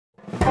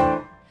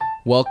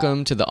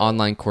Welcome to the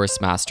Online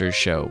Course Masters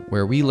Show,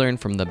 where we learn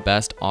from the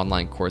best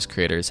online course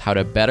creators how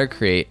to better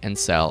create and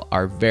sell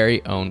our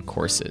very own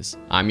courses.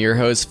 I'm your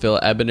host, Phil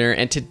Ebner,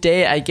 and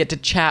today I get to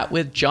chat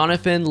with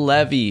Jonathan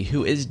Levy,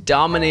 who is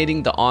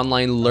dominating the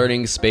online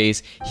learning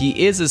space.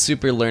 He is a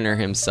super learner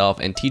himself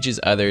and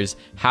teaches others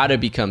how to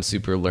become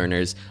super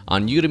learners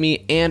on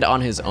Udemy and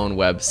on his own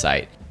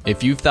website.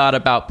 If you've thought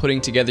about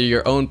putting together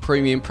your own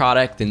premium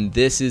product, then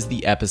this is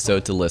the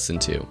episode to listen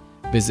to.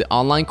 Visit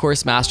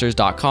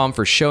onlinecoursemasters.com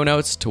for show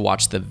notes to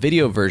watch the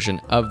video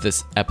version of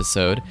this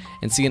episode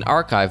and see an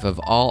archive of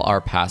all our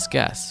past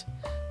guests.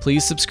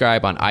 Please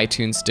subscribe on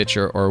iTunes,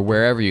 Stitcher, or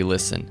wherever you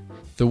listen.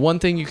 The one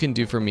thing you can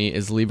do for me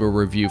is leave a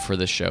review for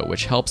the show,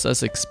 which helps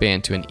us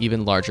expand to an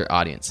even larger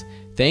audience.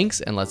 Thanks,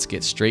 and let's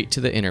get straight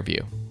to the interview.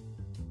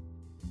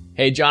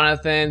 Hey,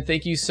 Jonathan,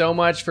 thank you so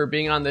much for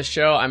being on the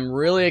show. I'm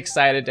really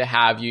excited to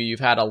have you. You've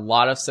had a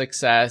lot of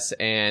success,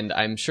 and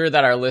I'm sure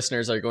that our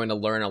listeners are going to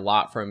learn a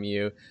lot from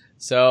you.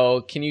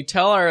 So can you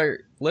tell our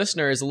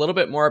listeners a little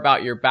bit more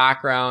about your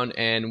background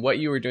and what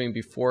you were doing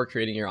before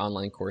creating your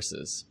online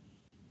courses?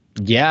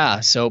 Yeah,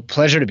 so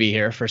pleasure to be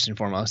here, first and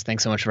foremost.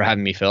 Thanks so much for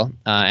having me, Phil.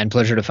 And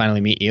pleasure to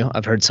finally meet you.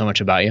 I've heard so much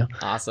about you.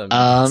 Awesome.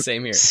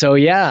 Same here. So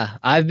yeah,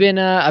 I've been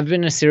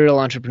a serial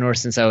entrepreneur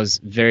since I was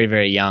very,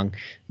 very young.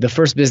 The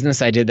first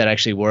business I did that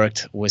actually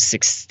worked was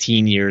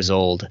 16 years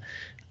old.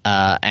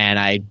 And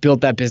I built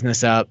that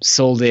business up,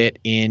 sold it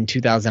in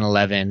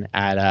 2011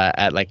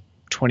 at like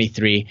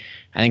 23,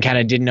 and then kind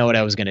of didn't know what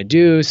I was going to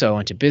do. So I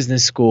went to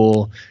business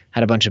school,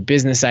 had a bunch of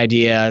business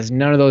ideas.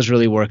 None of those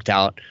really worked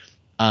out.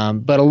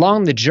 But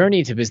along the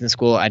journey to business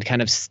school, I'd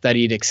kind of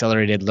studied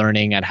accelerated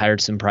learning. I'd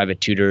hired some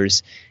private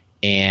tutors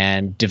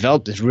and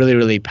developed this really,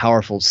 really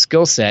powerful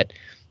skill set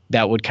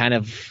that would kind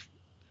of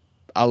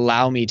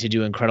allow me to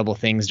do incredible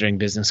things during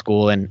business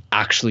school and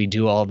actually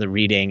do all the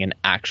reading and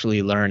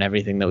actually learn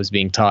everything that was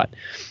being taught.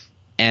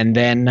 And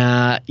then,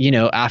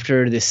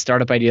 after this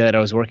startup idea that I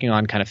was working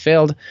on kind of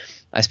failed,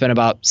 I spent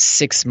about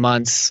 6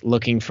 months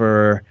looking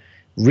for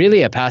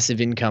really a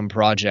passive income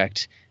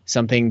project,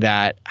 something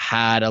that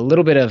had a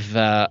little bit of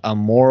a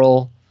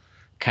moral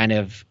kind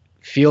of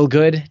feel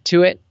good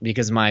to it,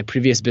 because my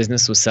previous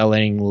business was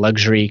selling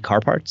luxury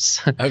car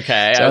parts.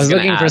 Okay. So I was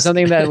looking for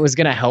something that was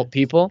going to help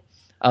people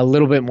a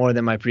little bit more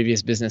than my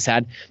previous business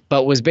had,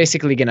 but was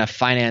basically going to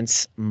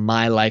finance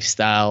my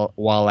lifestyle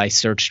while I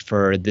searched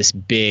for this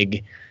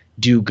big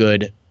do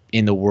good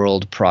in the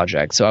world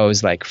project. So I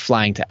was like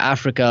flying to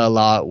Africa a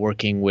lot,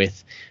 working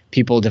with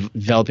people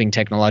developing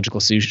technological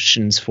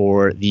solutions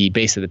for the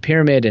base of the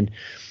pyramid. And,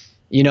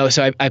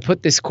 so I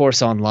put this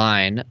course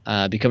online,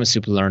 Become a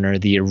Super Learner,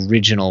 the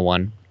original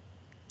one.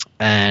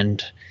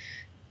 And,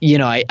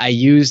 I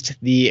used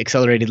the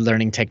accelerated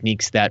learning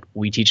techniques that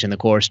we teach in the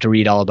course to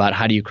read all about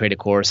how do you create a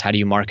course, how do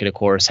you market a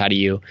course, how do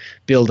you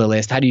build a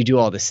list, how do you do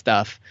all this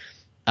stuff.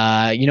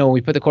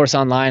 We put the course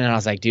online and I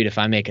was like, dude, if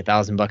I make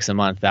 $1,000 a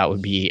month, that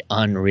would be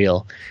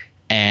unreal.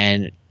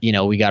 And,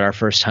 we got our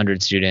first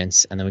 100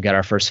 students, and then we got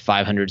our first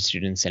 500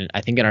 students. And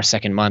I think in our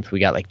second month, we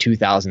got like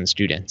 2,000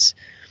 students.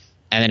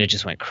 And then it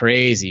just went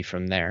crazy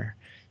from there.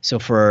 So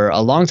for a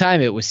long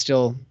time, it was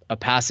still a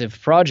passive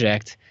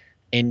project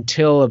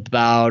until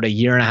about a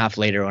year and a half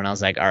later, when I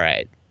was like, all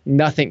right,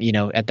 nothing,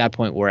 at that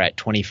point we're at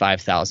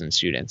 25,000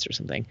 students or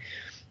something.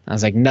 I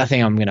was like,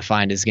 nothing I'm going to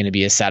find is going to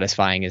be as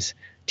satisfying as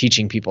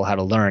teaching people how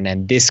to learn.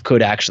 And this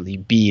could actually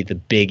be the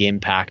big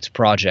impact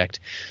project.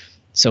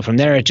 So from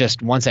there,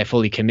 once I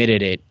fully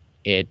committed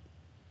it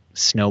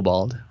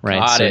snowballed,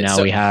 right?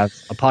 So we have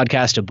a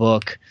podcast, a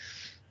book,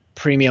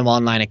 premium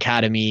online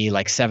academy,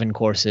 like 7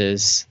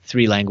 courses,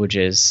 3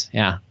 languages.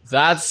 Yeah.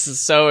 That's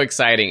so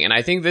exciting. And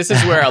I think this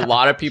is where a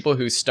lot of people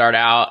who start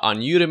out on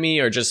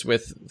Udemy or just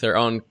with their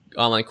own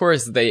online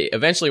course, they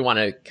eventually want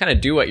to kind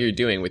of do what you're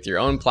doing with your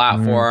own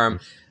platform.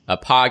 A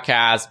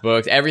podcast,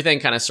 books, everything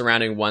kind of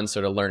surrounding one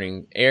sort of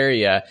learning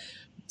area.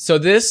 So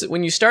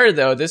when you started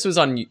though, this was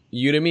on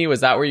Udemy.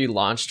 Was that where you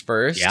launched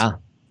first? Yeah.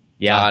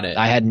 Got it.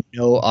 I had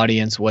no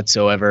audience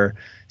whatsoever.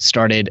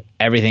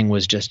 Everything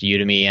was just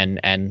Udemy,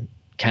 and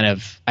kind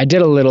of, I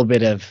did a little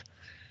bit of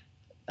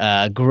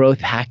growth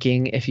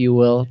hacking, if you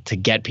will, to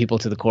get people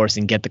to the course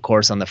and get the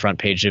course on the front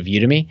page of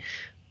Udemy.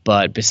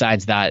 But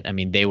besides that, I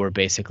mean, they were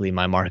basically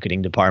my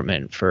marketing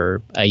department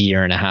for a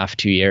year and a half,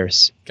 2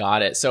 years.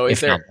 Got it. So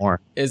is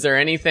there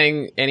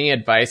any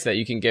advice that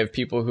you can give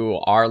people who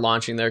are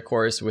launching their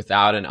course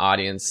without an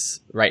audience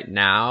right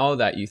now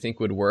that you think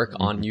would work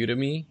on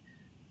Udemy?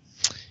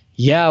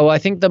 Yeah, well, I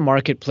think the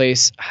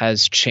marketplace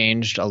has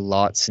changed a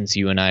lot since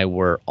you and I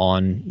were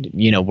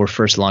we're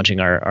first launching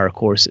our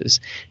courses.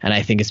 And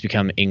I think it's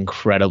become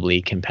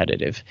incredibly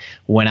competitive.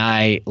 When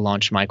I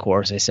launched my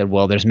course, I said,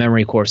 well, there's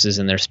memory courses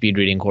and there's speed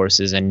reading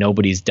courses, and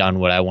nobody's done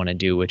what I want to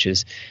do, which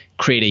is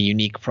create a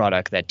unique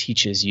product that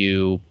teaches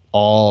you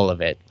all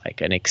of it,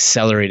 like an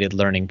accelerated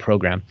learning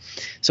program.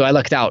 So I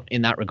lucked out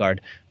in that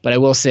regard. But I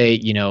will say,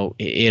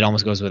 it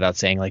almost goes without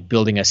saying, like,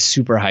 building a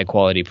super high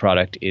quality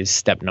product is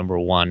step number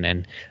 1.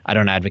 And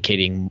I'm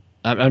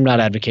not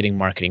advocating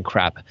marketing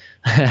crap,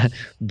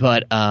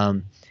 but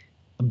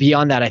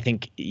beyond that, I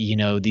think,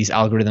 these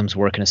algorithms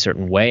work in a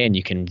certain way and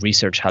you can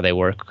research how they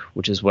work,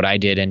 which is what I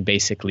did. And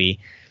basically,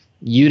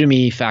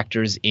 Udemy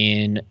factors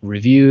in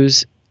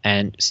reviews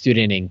and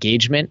student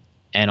engagement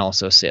and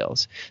also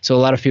sales. So a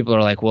lot of people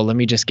are like, well, let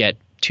me just get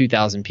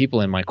 2,000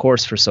 people in my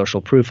course for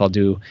social proof. I'll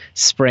do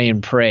spray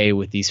and pray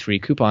with these free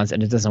coupons.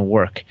 And it doesn't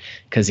work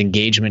because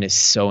engagement is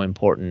so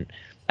important.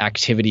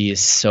 Activity is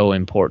so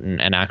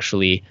important. And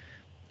actually,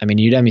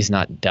 Udemy's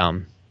not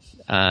dumb.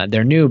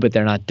 They're new, but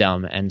they're not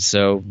dumb. And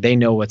so they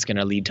know what's going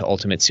to lead to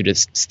ultimate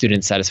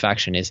student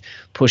satisfaction is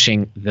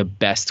pushing the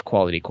best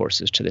quality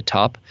courses to the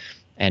top.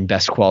 And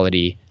best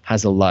quality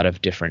has a lot of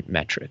different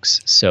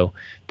metrics. So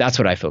that's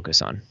what I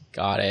focus on.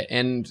 Got it.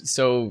 And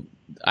so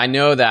I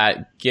know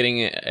that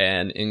getting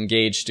an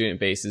engaged student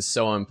base is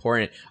so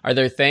important. Are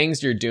there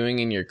things you're doing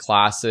in your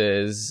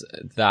classes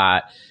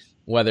that,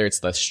 whether it's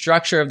the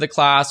structure of the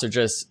class or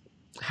just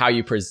how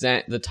you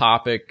present the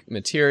topic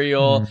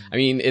material?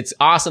 It's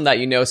awesome that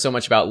you know so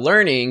much about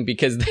learning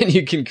because then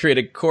you can create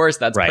a course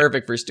that's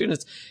perfect for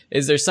students.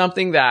 Is there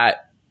something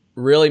that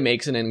really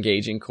makes an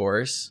engaging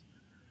course?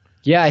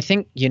 Yeah, I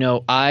think,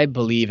 I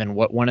believe in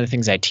one of the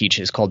things I teach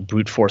is called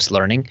brute force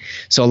learning.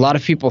 So a lot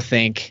of people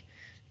think,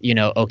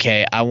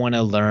 okay, I want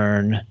to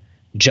learn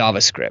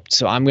JavaScript.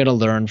 So I'm going to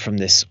learn from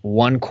this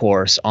one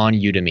course on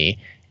Udemy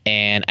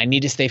and I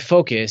need to stay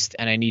focused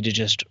and I need to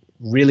just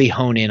really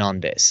hone in on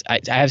this. I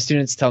have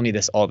students tell me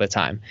this all the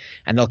time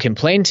and they'll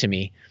complain to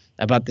me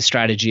about the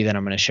strategy that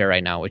I'm going to share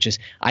right now, which is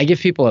I give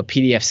people a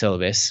PDF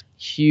syllabus,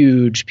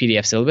 huge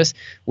PDF syllabus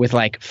with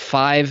like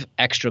 5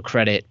 extra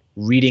credit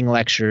reading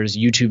lectures,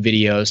 YouTube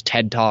videos,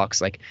 TED Talks,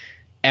 like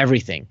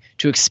everything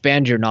to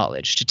expand your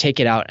knowledge, to take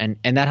it out. And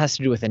that has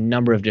to do with a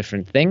number of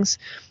different things.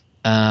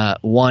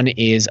 One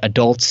is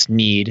adults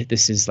need,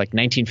 this is like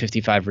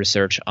 1955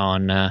 research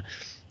on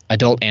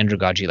adult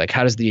andragogy, like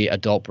how does the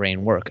adult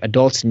brain work?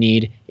 Adults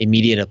need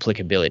immediate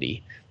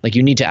applicability. Like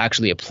you need to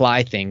actually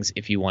apply things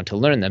if you want to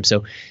learn them.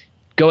 So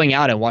going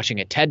out and watching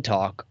a TED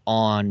Talk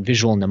on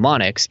visual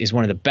mnemonics is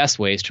one of the best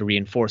ways to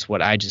reinforce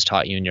what I just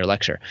taught you in your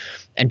lecture.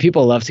 And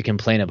people love to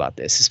complain about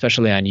this,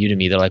 especially on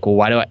Udemy. They're like, well,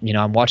 why do I,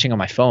 I'm watching on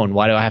my phone.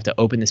 Why do I have to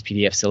open this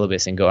PDF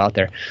syllabus and go out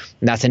there?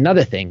 And that's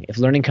another thing. If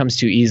learning comes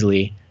too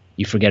easily,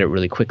 you forget it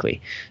really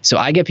quickly. So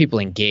I get people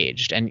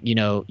engaged. And,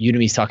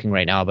 Udemy's talking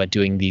right now about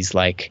doing these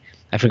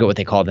I forget what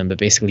they call them, but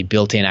basically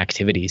built-in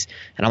activities.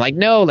 And I'm like,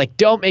 no,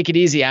 don't make it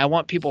easy. I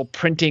want people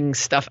printing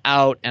stuff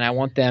out and I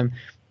want them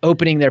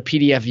opening their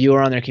PDF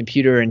viewer on their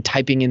computer and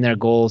typing in their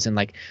goals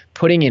and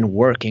putting in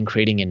work and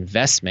creating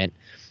investment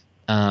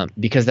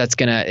because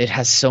it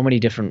has so many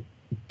different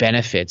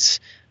benefits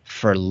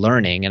for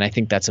learning. And I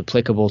think that's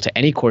applicable to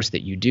any course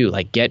that you do.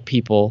 Get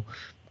people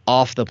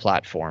off the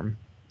platform.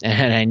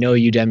 And I know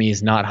Udemy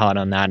is not hot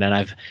on that. And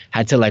I've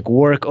had to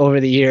work over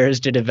the years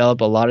to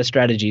develop a lot of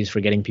strategies for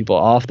getting people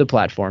off the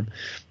platform.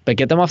 But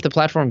get them off the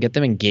platform, get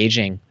them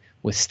engaging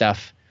with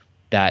stuff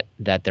that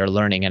they're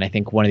learning. And I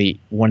think one of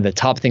the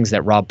top things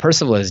that Rob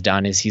Percival has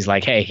done is he's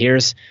like, hey,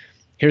 here's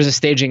a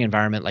staging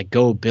environment,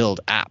 go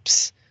build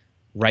apps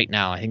right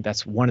now. I think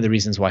that's one of the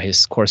reasons why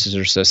his courses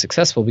are so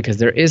successful, because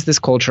there is this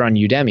culture on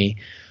Udemy,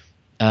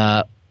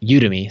 I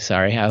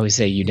always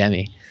say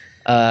Udemy,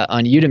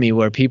 on Udemy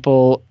where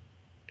people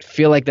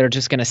feel like they're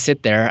just going to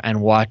sit there and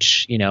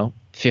watch,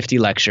 50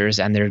 lectures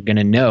and they're going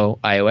to know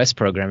iOS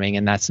programming,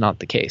 and that's not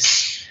the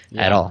case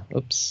at all.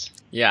 Oops.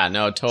 Yeah,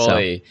 no,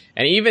 totally.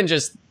 And even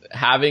just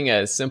having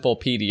a simple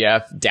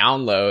PDF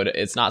download,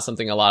 it's not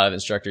something a lot of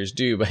instructors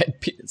do, but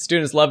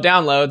students love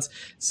downloads.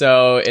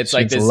 So it's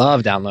students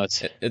love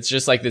downloads. It's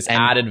just this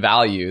added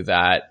value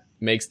that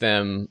makes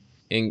them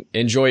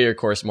enjoy your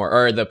course more,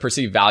 or the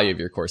perceived value of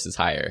your course is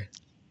higher.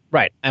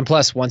 Right. And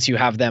plus, once you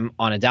have them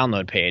on a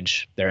download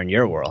page, they're in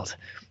your world.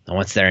 And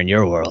once they're in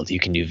your world, you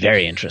can do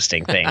very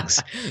interesting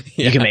things.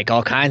 Yeah. You can make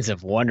all kinds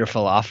of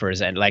wonderful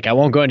offers. And I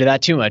won't go into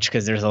that too much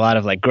because there's a lot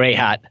of gray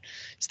hat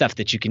stuff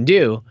that you can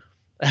do,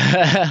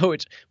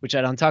 which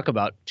I don't talk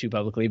about too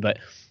publicly, but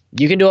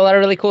you can do a lot of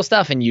really cool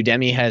stuff. And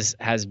Udemy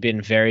has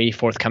been very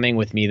forthcoming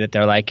with me that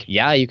they're like,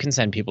 yeah, you can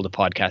send people to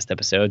podcast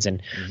episodes.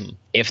 And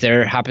if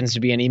there happens to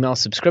be an email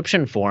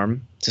subscription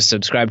form to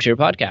subscribe to your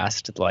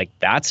podcast,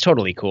 that's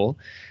totally cool.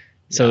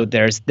 So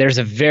there's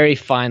a very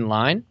fine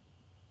line.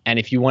 And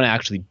if you want to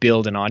actually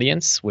build an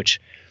audience, which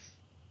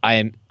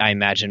I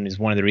imagine is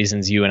one of the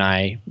reasons you and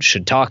I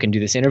should talk and do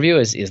this interview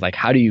is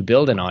how do you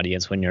build an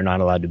audience when you're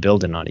not allowed to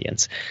build an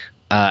audience?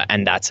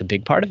 And that's a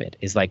big part of it,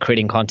 is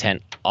creating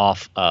content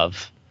off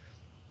of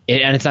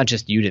it. And it's not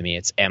just Udemy,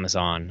 it's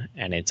Amazon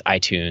and it's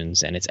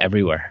iTunes and it's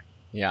everywhere.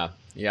 Yeah.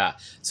 Yeah.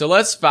 So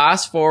let's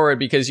fast forward,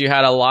 because you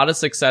had a lot of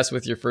success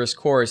with your first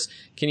course.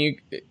 Can you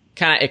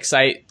kind of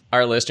excite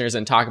our listeners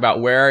and talk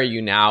about where are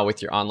you now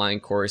with your online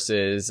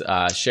courses?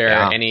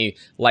 Share any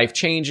life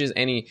changes,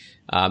 any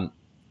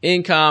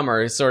income,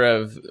 or sort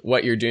of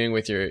what you're doing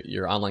with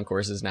your online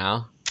courses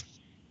now?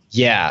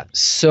 Yeah.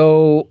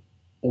 So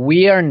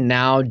we are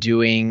now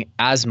doing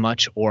as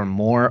much or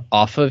more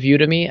off of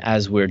Udemy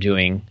as we're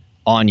doing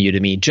on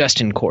Udemy,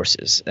 just in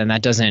courses. And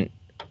that doesn't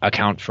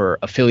account for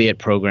affiliate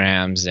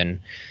programs and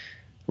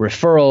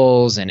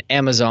referrals and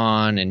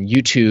Amazon and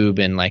YouTube,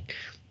 and like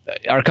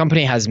our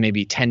company has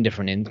maybe 10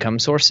 different income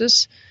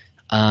sources,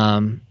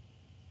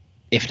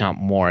 if not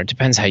more. It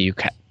depends how you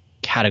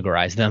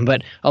categorize them,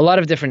 but a lot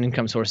of different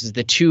income sources.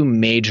 The two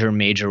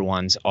major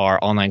ones are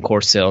online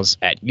course sales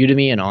at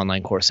Udemy and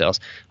online course sales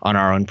on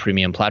our own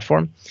premium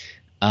platform.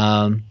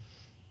 So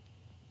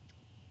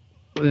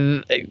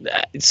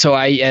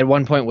I at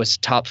one point was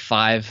top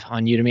 5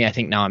 on Udemy. I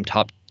think now I'm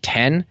top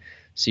 10.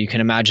 So you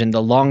can imagine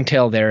the long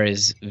tail there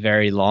is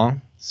very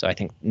long. So I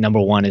think number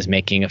 1 is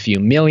making a few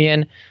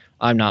million.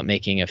 I'm not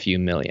making a few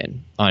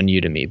million on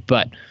Udemy,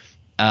 but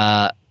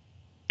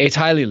it's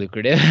highly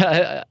lucrative.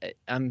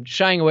 I'm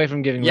shying away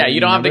from giving. Yeah, you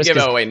don't have to give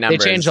away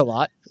numbers. They change a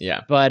lot.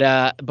 Yeah,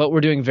 but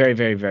we're doing very,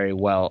 very, very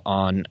well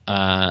on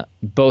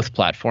both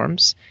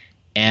platforms,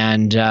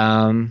 and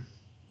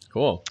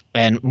cool.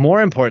 And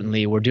more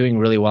importantly, we're doing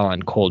really well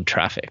on cold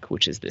traffic,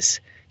 which is this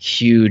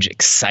huge,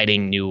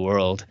 exciting new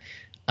world.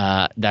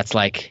 That's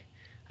like,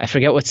 I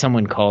forget what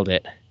someone called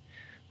it.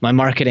 My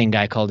marketing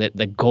guy called it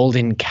the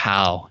golden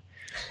cow,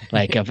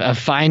 like of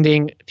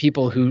finding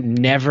people who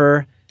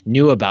never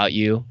knew about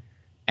you.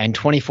 And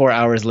 24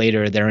 hours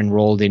later, they're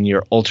enrolled in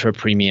your ultra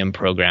premium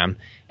program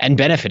and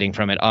benefiting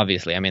from it,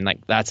 obviously. I mean,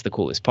 like, that's the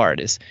coolest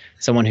part, is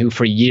someone who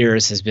for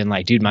years has been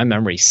like, dude, my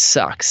memory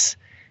sucks.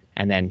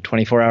 And then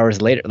 24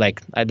 hours later,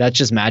 like, that's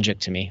just magic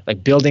to me.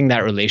 Like, building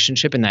that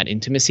relationship and that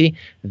intimacy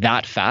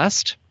that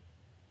fast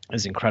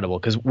is incredible,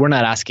 because we're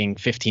not asking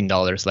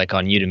 $15 like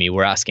on Udemy.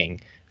 We're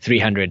asking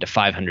 $300 to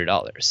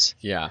 $500.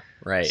 Yeah,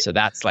 right. So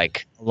that's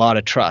like a lot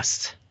of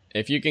trust.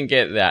 If you can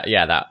get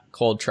that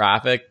cold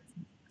traffic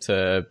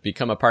to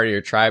become a part of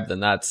your tribe, then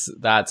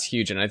that's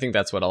huge. And I think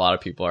that's what a lot of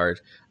people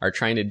are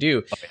trying to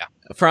do. Oh, yeah.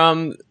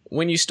 From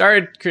when you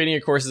started creating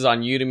your courses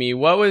on Udemy,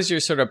 what was your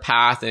sort of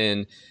path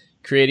in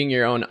creating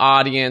your own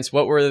audience?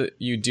 What were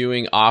you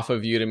doing off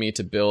of Udemy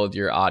to build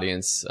your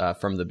audience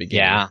from the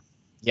beginning?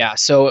 Yeah.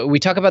 So we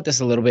talk about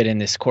this a little bit in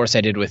this course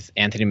I did with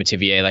Anthony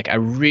Metivier. Like, I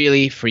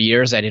really, for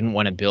years, I didn't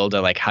want to build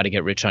a like how to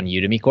get rich on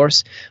Udemy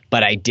course,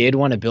 but I did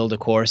want to build a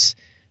course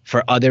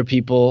for other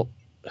people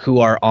who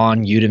are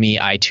on Udemy,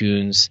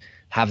 iTunes,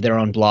 have their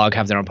own blog,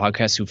 have their own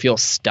podcast, who feel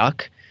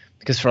stuck.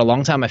 Because for a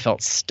long time I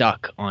felt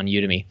stuck on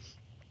Udemy.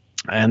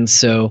 And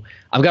so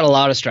I've got a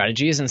lot of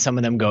strategies, and some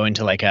of them go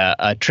into like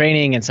a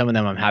training, and some of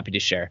them I'm happy to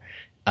share.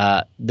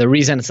 The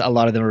reason a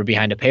lot of them are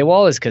behind a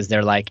paywall is because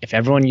they're like, if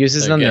everyone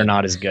uses them, they're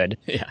not as good.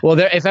 Yeah. Well,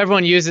 if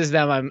everyone uses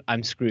them,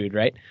 I'm screwed,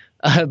 right?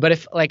 But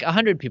if like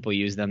 100 people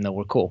use them, then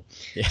we're cool.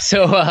 Yeah.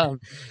 So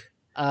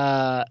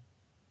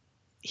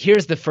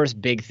here's the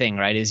first big thing,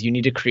 right? Is you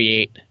need to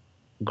create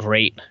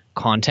great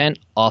content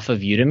off of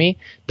Udemy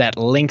that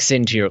links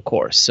into your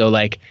course. So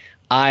like,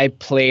 I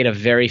played a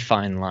very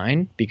fine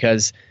line,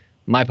 because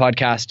my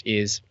podcast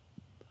is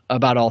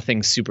about all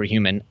things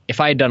superhuman.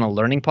 If I had done a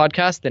learning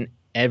podcast, then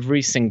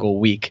every single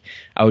week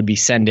I would be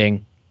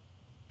sending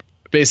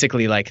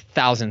basically like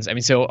thousands. I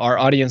mean, so our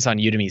audience on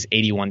Udemy is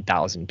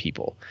 81,000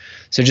 people.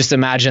 So just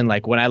imagine,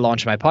 like, when I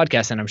launch my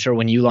podcast, and I'm sure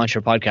when you launch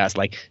your podcast,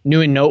 like,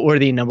 new and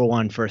noteworthy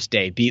 #1 first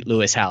day, beat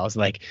Lewis Howes,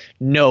 like,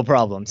 no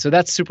problem. So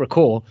that's super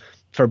cool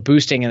for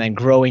boosting and then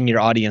growing your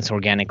audience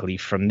organically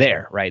from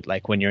there, right?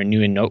 Like, when you're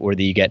new and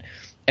noteworthy, you get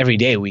every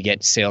day we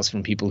get sales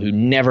from people who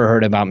never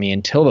heard about me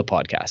until the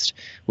podcast,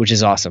 which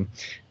is awesome.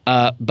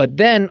 But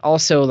then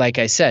also, like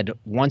I said,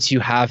 once you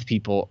have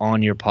people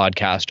on your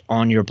podcast,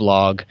 on your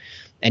blog,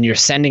 and you're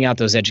sending out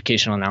those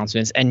educational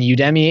announcements, and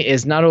Udemy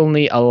is not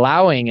only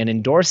allowing and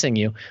endorsing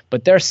you,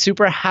 but they're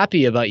super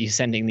happy about you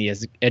sending the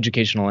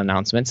educational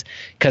announcements,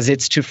 because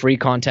it's to free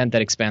content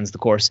that expands the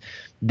course.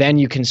 Then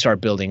you can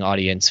start building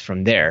audience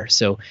from there.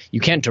 So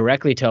you can't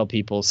directly tell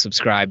people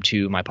subscribe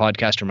to my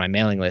podcast or my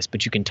mailing list,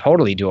 but you can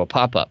totally do a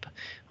pop-up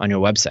on your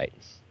website.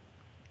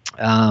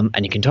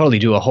 And you can totally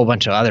do a whole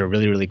bunch of other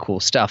really, really cool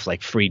stuff,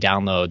 like free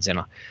downloads and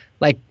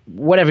like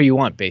whatever you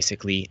want,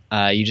 basically.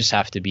 You just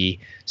have to be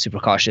super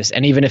cautious.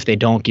 And even if they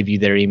don't give you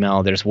their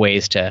email, there's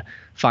ways to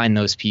find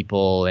those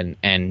people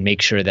and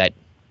make sure that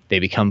they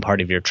become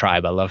part of your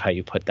tribe. I love how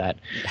you put that.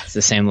 It's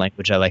the same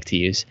language I like to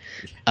use.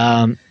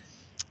 And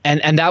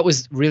that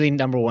was really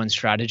 #1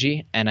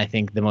 strategy. And I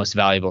think the most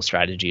valuable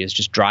strategy is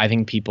just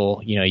driving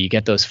people. You know, you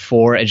get those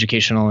 4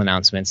 educational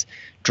announcements,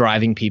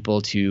 driving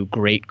people to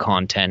great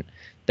content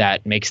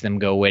that makes them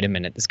go, wait a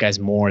minute, this guy's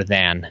more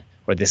than,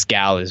 or this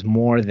gal is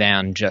more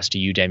than just a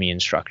Udemy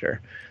instructor.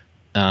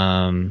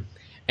 And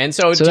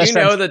so do you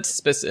know the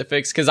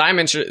specifics? Because I'm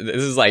interested.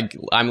 This is like,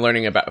 I'm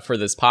learning about for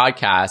this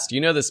podcast. Do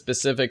you know the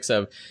specifics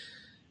of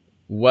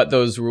what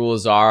those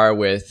rules are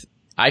with,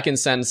 I can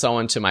send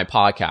someone to my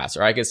podcast,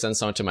 or I could send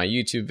someone to my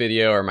YouTube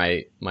video or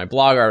my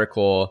blog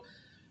article.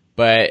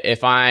 But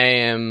if I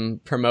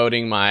am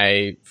promoting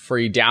my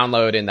free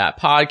download in that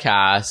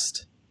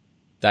podcast,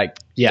 that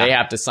they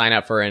have to sign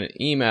up for an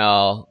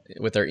email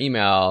with their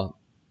email.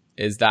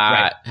 Is that,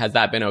 right. Has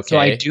that been okay? So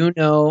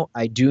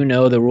I do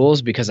know the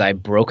rules, because I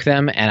broke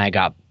them and I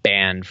got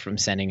banned from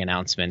sending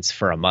announcements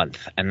for a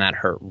month, and that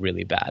hurt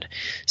really bad.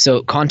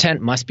 So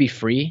content must be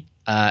free.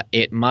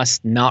 It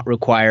must not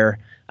require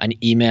an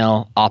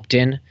email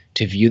opt-in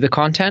to view the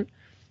content.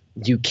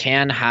 You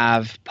can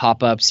have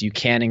pop-ups, you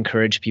can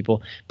encourage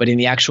people, but in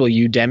the actual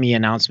Udemy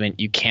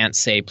announcement, you can't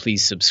say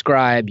please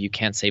subscribe, you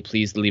can't say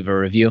please leave a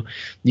review.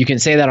 You can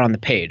say that on the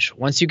page.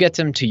 Once you get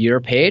them to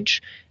your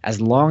page, as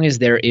long as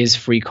there is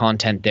free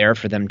content there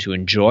for them to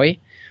enjoy,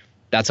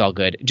 that's all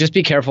good. Just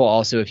be careful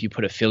also if you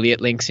put affiliate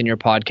links in your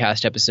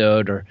podcast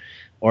episode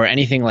or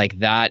anything like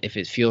that. If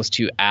it feels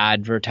too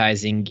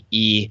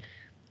advertising-y,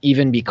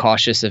 even be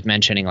cautious of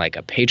mentioning like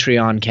a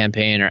Patreon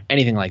campaign or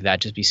anything like that.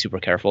 Just be super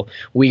careful.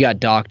 We got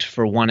docked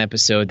for one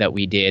episode that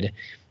we did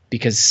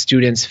because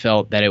students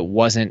felt that it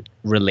wasn't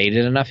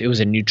related enough. It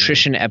was a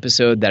nutrition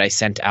episode that I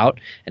sent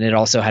out, and it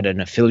also had an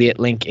affiliate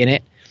link in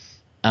it.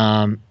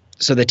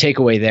 So the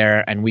takeaway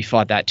there, and we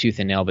fought that tooth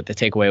and nail, but the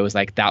takeaway was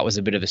like that was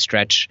a bit of a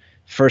stretch.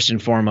 First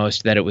and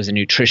foremost, that it was a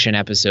nutrition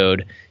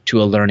episode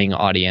to a learning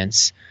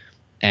audience.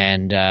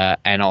 And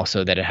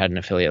also that it had an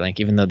affiliate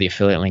link, even though the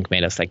affiliate link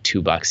made us like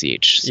 $2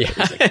 each. So it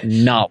was like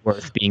not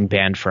worth being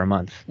banned for a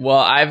month. Well,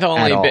 I've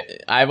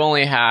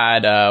only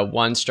had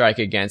one strike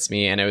against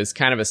me, and it was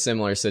kind of a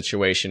similar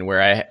situation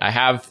where I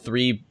have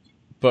 3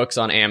 books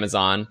on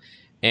Amazon,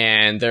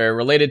 and they're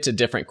related to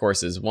different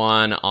courses.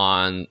 One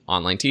on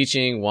online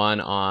teaching,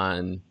 one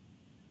on,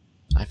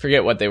 I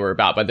forget what they were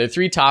about, but they're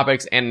 3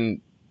 topics.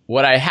 And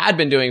what I had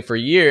been doing for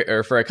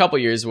a couple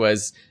years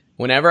was,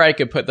 whenever I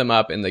could put them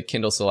up in the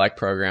Kindle Select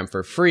program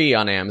for free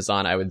on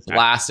Amazon, I would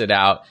blast it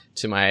out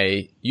to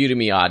my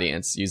Udemy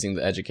audience using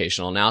the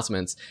educational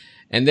announcements.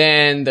 And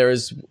then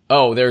there's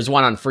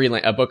one on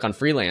a book on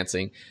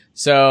freelancing.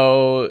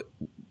 So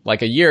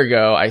like a year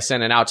ago, I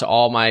sent it out to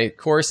all my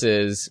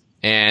courses,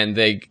 and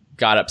they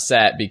got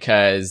upset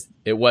because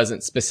it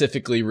wasn't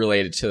specifically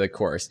related to the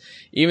course.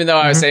 Even though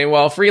I was saying,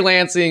 well,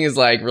 freelancing is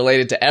like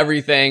related to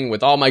everything.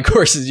 With all my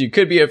courses, you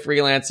could be a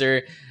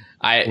freelancer.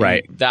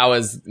 That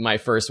was my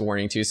first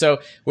warning too. So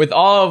with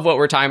all of what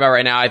we're talking about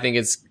right now, I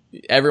think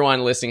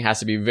everyone listening has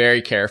to be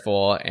very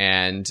careful,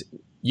 and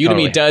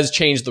Udemy does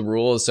change the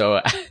rules.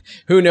 So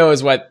who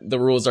knows what the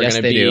rules are going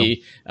to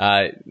be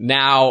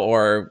now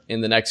or in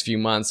the next few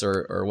months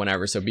or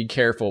whenever. So be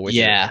careful with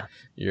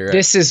your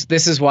This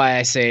is why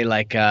I say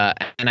like,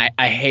 and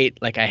I hate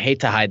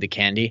to hide the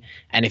candy.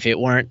 And if I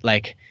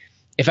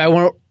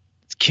weren't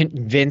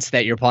convinced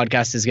that your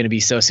podcast is going to be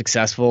so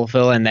successful,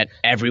 Phil, and that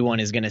everyone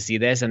is going to see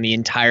this, and the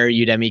entire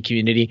Udemy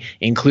community,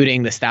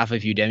 including the staff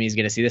of Udemy, is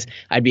going to see this,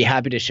 I'd be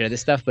happy to share this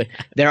stuff. But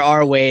there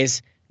are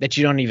ways that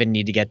you don't even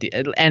need to get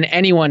and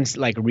anyone's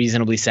like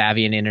reasonably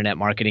savvy in internet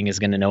marketing is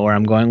going to know where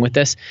I'm going with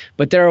this.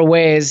 But there are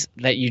ways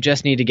that you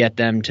just need to get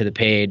them to the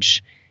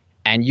page,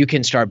 and you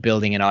can start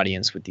building an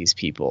audience with these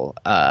people.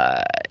 And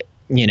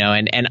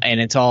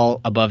it's all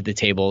above the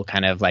table,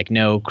 kind of like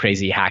no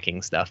crazy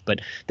hacking stuff. But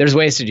there's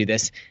ways to do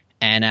this.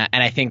 And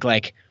I think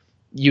like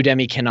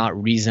Udemy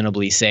cannot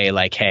reasonably say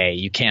like, hey,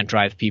 you can't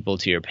drive people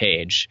to your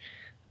page.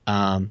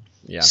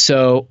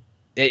 So,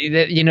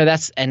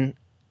 and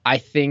I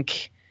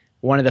think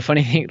one of the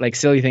funny things, like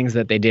silly things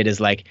that they did is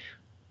like,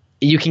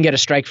 you can get a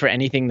strike for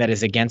anything that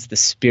is against the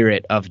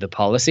spirit of the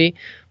policy.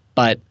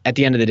 But at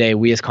the end of the day,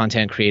 we as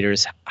content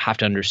creators have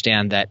to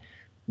understand that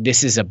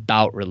this is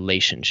about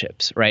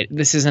relationships, right?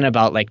 This isn't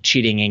about like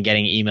cheating and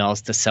getting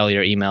emails to sell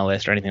your email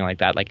list or anything like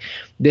that. Like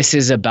this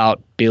is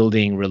about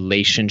building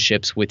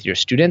relationships with your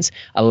students,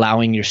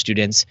 allowing your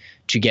students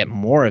to get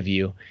more of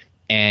you.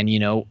 And,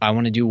 I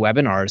want to do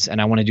webinars,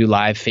 and I want to do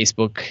live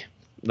Facebook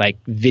like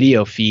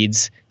video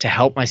feeds to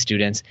help my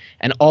students,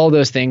 and all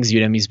those things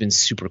Udemy's been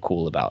super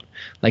cool about.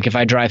 Like if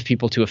I drive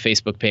people to a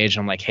Facebook page,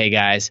 I'm like, hey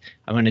guys,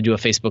 I'm going to do a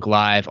Facebook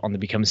Live on the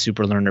Become a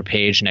Super Learner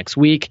page next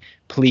week.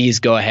 Please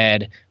go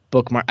ahead,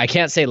 bookmark. I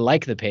can't say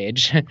like the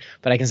page,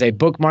 but I can say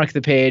bookmark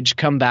the page,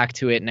 come back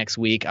to it next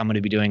week. I'm going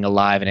to be doing a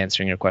live and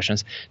answering your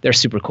questions. They're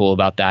super cool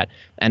about that.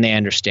 And they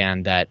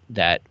understand that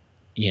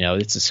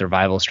it's a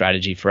survival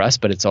strategy for us,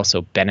 but it's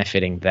also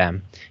benefiting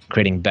them,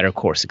 creating better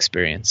course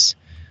experience.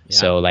 Yeah.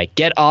 So like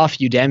get off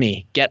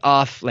Udemy,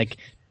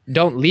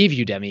 don't leave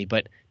Udemy,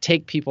 but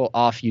take people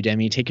off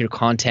Udemy, take your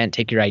content,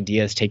 take your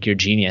ideas, take your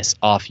genius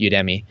off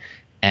Udemy.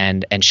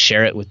 And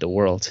share it with the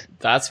world.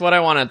 That's what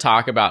I want to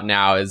talk about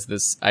now, is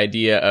this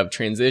idea of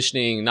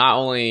transitioning not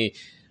only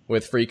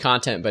with free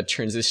content, but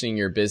transitioning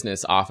your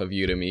business off of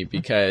Udemy,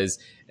 because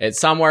it's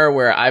somewhere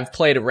where I've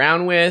played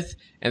around with,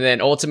 and then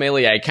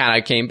ultimately I kind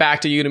of came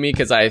back to Udemy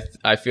because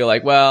I feel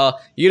like,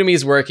 well, Udemy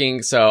is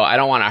working, so I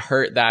don't want to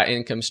hurt that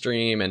income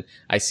stream, and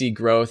I see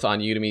growth on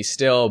Udemy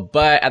still.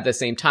 But at the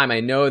same time, I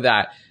know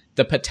that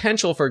the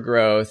potential for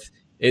growth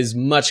is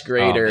much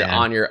greater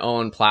on your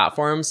own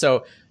platform.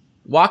 So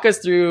walk us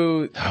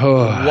through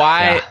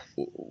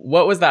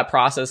what was that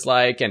process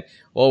like? And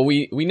well,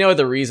 we know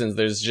the reasons.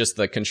 There's just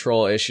the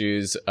control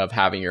issues of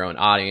having your own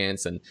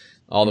audience and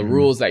all the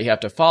rules that you have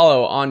to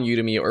follow on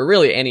Udemy or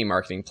really any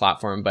marketing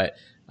platform. But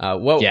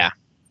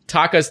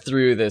talk us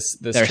through this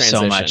There's transition.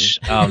 So much.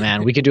 Oh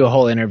man, we could do a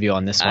whole interview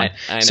on this one.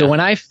 I know. So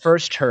when I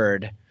first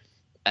heard,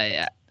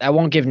 I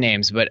won't give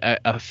names, but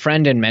a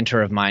friend and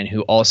mentor of mine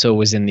who also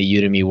was in the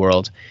Udemy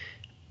world,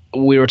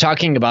 we were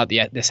talking about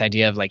this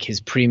idea of like his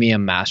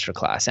premium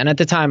masterclass. And at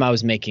the time I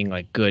was making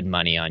like good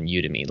money on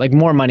Udemy, like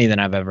more money than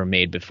I've ever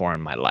made before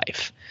in my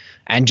life.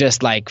 And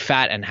just like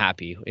fat and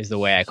happy is the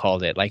way I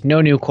called it. Like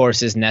no new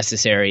courses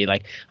necessary.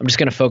 Like I'm just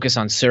going to focus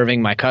on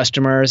serving my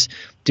customers,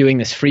 doing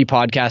this free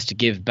podcast to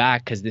give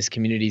back because this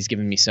community has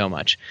given me so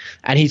much.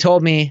 And he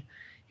told me,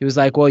 he was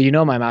like, well, you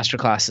know, my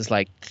masterclass is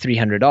like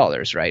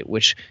 $300, right?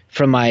 Which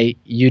from my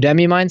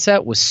Udemy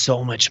mindset was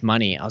so much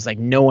money. I was like,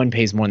 no one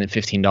pays more than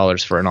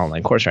 $15 for an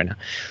online course right now.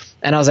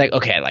 And I was like,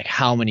 okay, like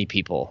how many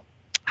people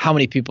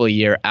a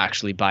year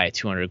actually buy a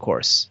 200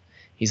 course?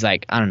 He's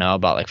like, I don't know,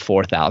 about like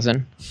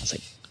 4,000.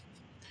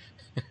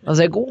 I was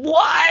like,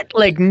 what?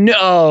 Like,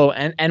 no.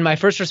 And my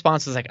first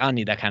response was like, I don't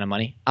need that kind of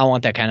money. I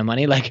want that kind of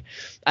money. Like,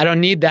 I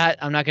don't need that.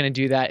 I'm not going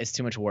to do that. It's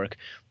too much work.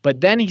 But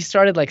then he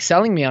started like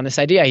selling me on this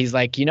idea. He's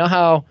like, you know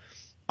how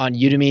on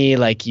Udemy,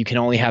 like you can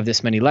only have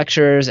this many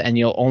lectures and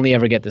you'll only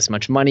ever get this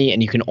much money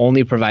and you can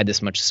only provide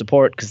this much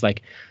support. Cause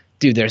like,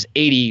 dude, there's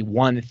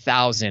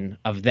 81,000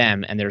 of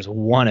them and there's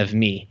one of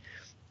me.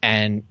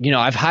 And, you know,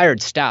 I've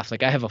hired staff.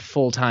 Like I have a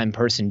full-time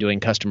person doing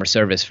customer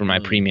service for my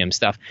premium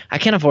stuff. I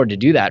can't afford to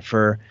do that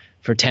for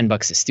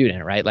 $10 a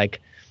student, right?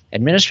 Like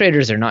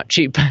administrators are not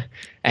cheap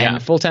and a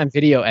full-time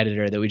video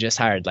editor that we just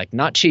hired, like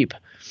not cheap.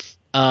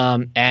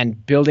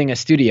 And building a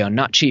studio,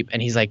 not cheap.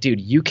 And he's like, dude,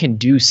 you can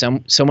do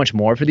so much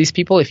more for these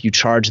people if you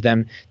charge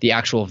them the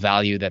actual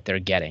value that they're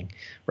getting,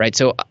 right?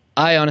 So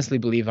I honestly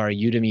believe our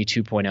Udemy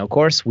 2.0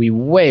 course, we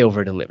way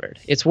over delivered.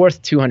 It's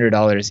worth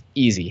 $200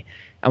 easy.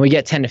 And we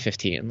get 10 to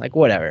 15, like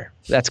whatever.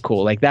 That's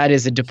cool. Like that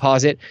is a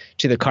deposit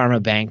to the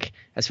Karma Bank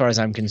as far as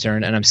I'm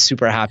concerned. And I'm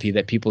super happy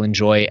that people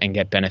enjoy and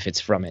get benefits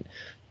from it.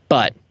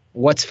 But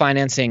what's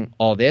financing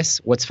all this?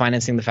 What's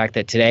financing the fact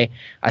that today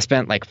I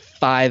spent like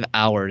 5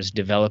 hours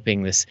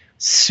developing this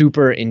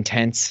super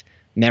intense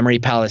memory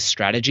palace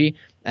strategy.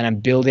 And I'm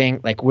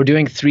building, like we're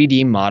doing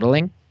 3D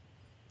modeling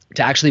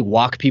to actually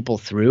walk people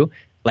through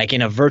like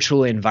in a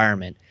virtual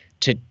environment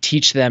to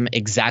teach them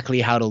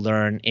exactly how to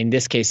learn. In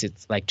this case,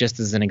 it's like,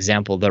 just as an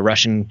example, the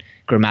Russian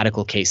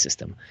grammatical case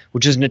system,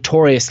 which is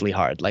notoriously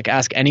hard. Like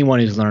ask anyone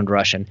who's learned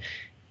Russian.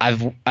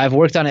 I've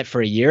worked on it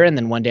for a year, and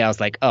then one day I was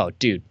like, oh,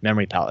 dude,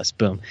 memory palace,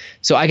 boom.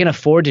 So I can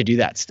afford to do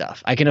that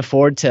stuff. I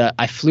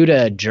flew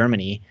to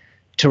Germany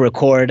to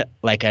record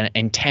like an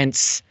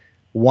intense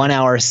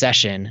 1-hour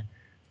session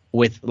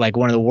with like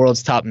one of the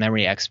world's top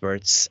memory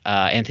experts,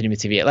 Anthony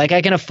Mativier. Like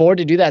I can afford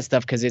to do that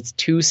stuff because it's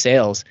 2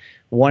 sales,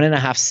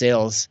 1.5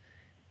 sales.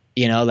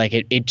 You know, like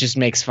it just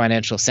makes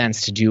financial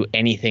sense to do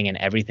anything and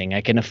everything.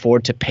 I can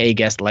afford to pay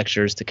guest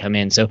lecturers to come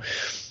in. So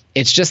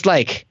it's just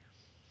like,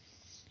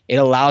 it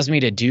allows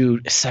me to do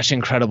such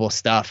incredible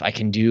stuff. I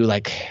can do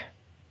like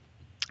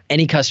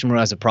any customer who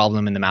has a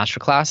problem in the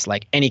masterclass,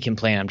 like any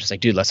complaint, I'm just like,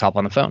 dude, let's hop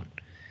on the phone.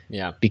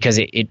 Yeah. Because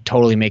it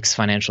totally makes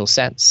financial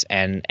sense.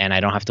 And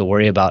I don't have to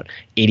worry about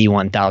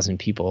 81,000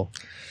 people.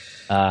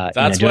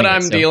 That's what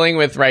I'm dealing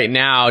with right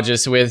now,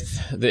 just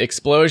with the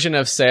explosion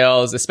of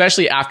sales,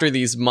 especially after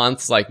these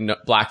months like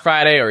Black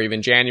Friday or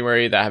even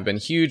January that have been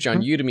huge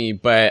on Udemy.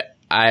 But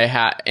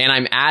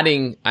I'm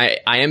adding, I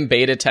am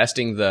beta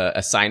testing the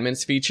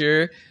assignments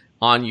feature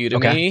on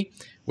Udemy,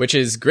 which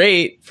is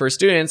great for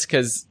students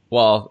because,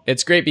 well,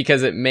 it's great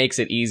because it makes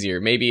it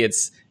easier. Maybe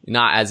it's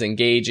not as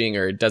engaging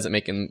or it doesn't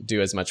make them do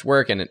as much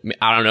work. And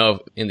I don't know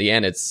if in the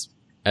end it's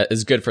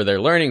good for their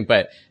learning,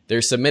 but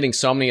they're submitting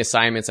so many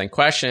assignments and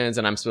questions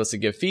and I'm supposed to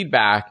give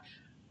feedback.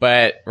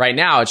 But right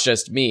now it's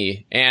just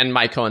me and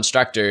my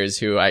co-instructors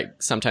who I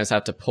sometimes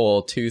have to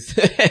pull tooth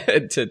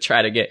to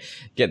try to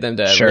get them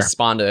to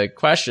respond to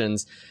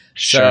questions.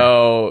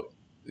 So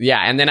yeah.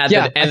 And then at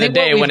the end of the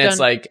day, when it's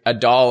like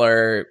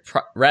 $1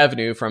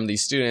 revenue from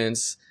these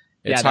students,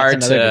 it's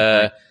hard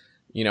to,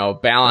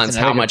 balance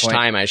how much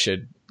time I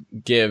should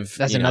give.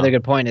 That's another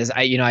good point is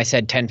I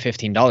said $10,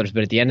 $15,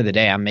 but at the end of the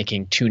day, I'm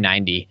making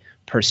 $290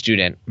 per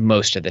student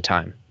most of the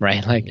time,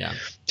 right? Like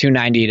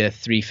 $290 to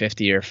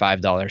 $350 or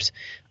 $5.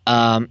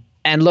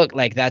 And look,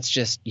 like that's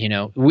just,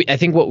 I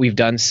think what we've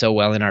done so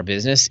well in our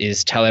business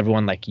is tell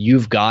everyone like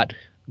you've got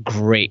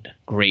great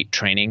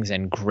trainings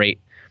and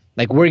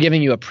like we're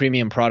giving you a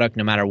premium product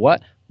no matter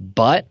what,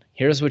 but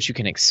here's what you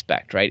can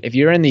expect, right? If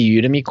you're in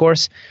the Udemy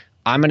course,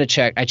 I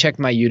check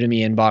my Udemy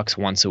inbox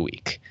once a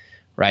week,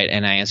 right?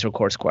 And I answer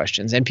course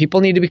questions and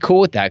people need to be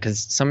cool with that because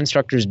some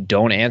instructors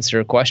don't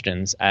answer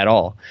questions at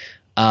all.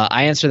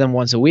 I answer them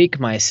once a week.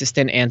 My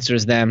assistant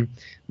answers them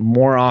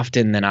more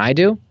often than I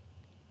do.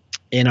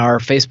 In our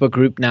Facebook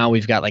group now,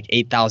 we've got like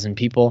 8,000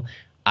 people.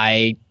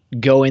 I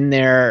go in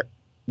there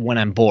when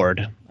I'm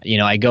bored.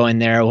 I go in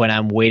there when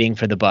I'm waiting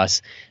for the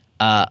bus.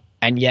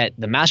 And yet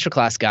the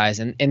masterclass guys,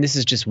 and this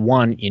is just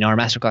one, our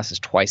masterclass is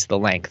twice the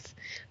length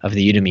of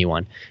the Udemy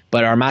one,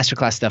 but our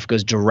masterclass stuff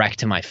goes direct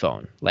to my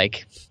phone.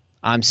 Like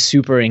I'm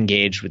super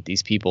engaged with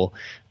these people.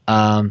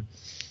 And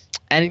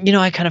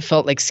I kind of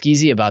felt like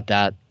skeezy about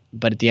that.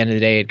 But at the end of the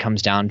day, it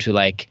comes down to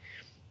like,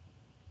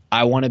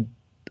 I don't want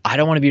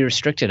to be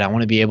restricted. I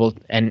want to be able,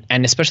 and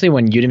especially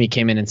when Udemy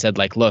came in and said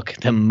like, look,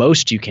 the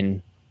most you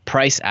can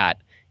price at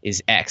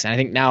is X. And I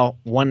think now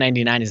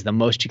 $199 is the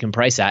most you can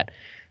price at.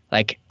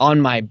 Like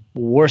on my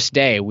worst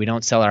day, we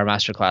don't sell our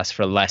masterclass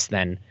for less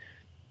than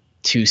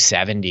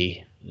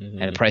 $270,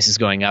 and the price is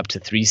going up to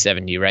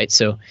 $370, right?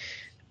 So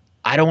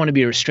I don't want to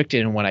be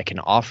restricted in what I can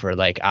offer.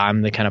 Like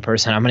I'm the kind of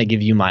person, I'm going to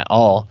give you my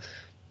all.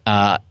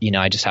 I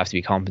just have to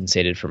be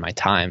compensated for my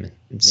time.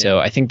 And so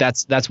I think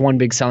that's one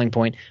big selling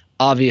point.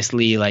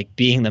 Obviously, like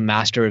being the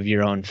master of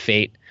your own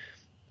fate.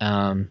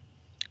 When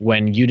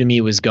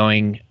Udemy was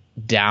going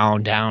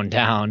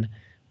down,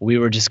 we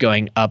were just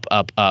going up,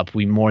 up, up.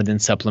 We more than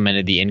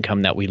supplemented the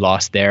income that we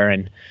lost there.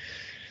 And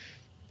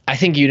I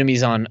think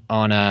Udemy's on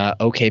a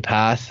okay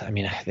path. I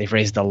mean, they've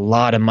raised a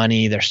lot of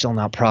money. They're still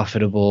not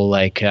profitable.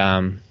 Like,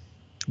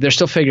 they're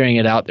still figuring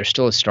it out. They're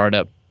still a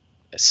startup,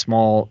 a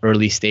small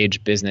early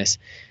stage business.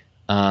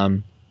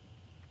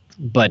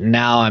 But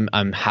now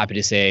I'm happy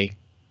to say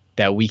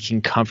that we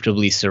can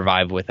comfortably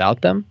survive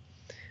without them.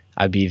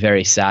 I'd be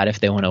very sad if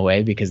they went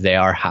away because they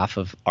are half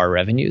of our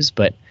revenues.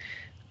 But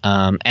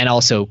and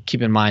also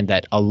keep in mind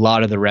that a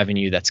lot of the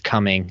revenue that's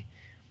coming,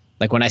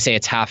 like when I say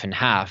it's half and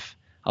half,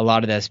 a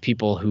lot of that's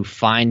people who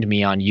find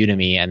me on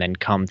Udemy and then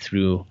come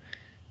through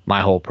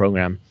my whole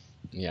program.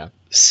 Yeah.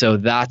 So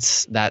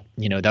that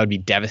would be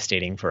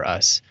devastating for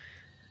us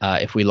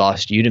if we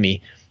lost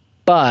Udemy.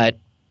 But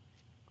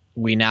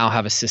we now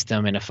have a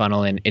system and a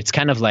funnel, and it's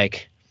kind of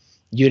like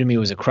Udemy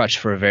was a crutch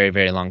for a very,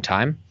 very long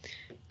time.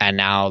 And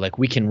now like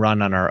we can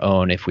run on our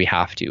own if we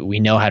have to. We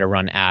know how to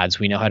run ads.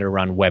 We know how to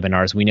run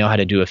webinars. We know how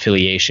to do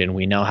affiliation.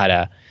 We know how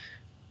to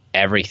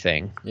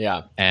everything.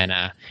 Yeah. And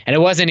it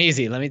wasn't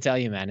easy. Let me tell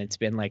you, man, it's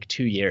been like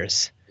 2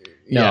 years.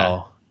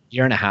 No,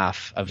 year and a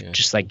half of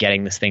just like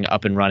getting this thing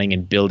up and running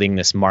and building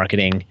this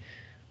marketing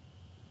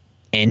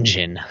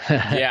engine.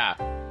 Yeah.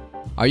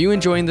 Are you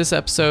enjoying this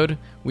episode?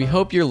 We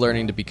hope you're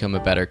learning to become a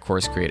better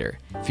course creator.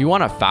 If you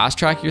want to fast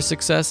track your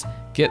success,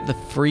 get the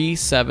free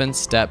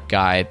 7-step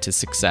guide to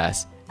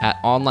success at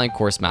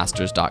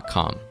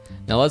onlinecoursemasters.com.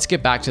 Now let's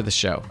get back to the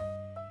show.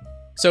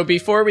 So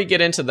before we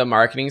get into the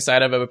marketing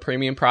side of a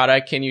premium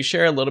product, can you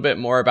share a little bit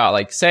more about,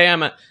 like, say I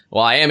am a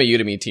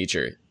Udemy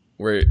teacher.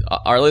 Where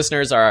our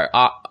listeners are,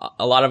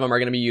 a lot of them are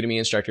going to be Udemy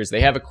instructors.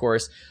 They have a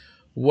course.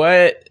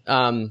 What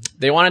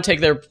they want to take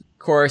their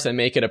course and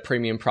make it a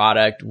premium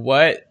product.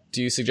 What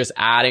do you suggest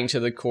adding to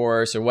the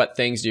course, or what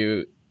things do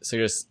you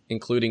suggest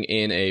including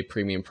in a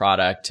premium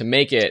product to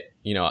make it,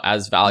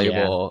 as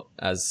valuable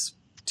as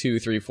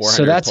 200, 300,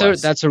 400? So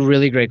that's a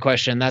really great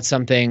question. That's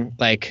something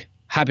like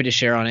happy to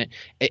share on it.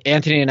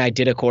 Anthony and I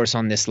did a course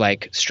on this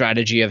like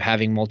strategy of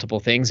having multiple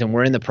things, and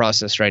we're in the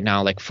process right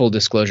now, like full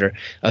disclosure,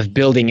 of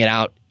building it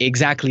out,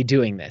 exactly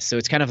doing this. So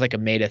it's kind of like a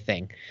meta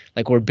thing.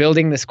 Like we're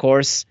building this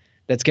course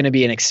that's going to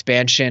be an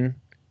expansion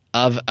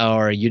of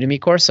our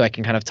Udemy course, so I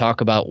can kind of talk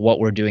about what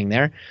we're doing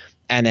there,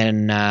 and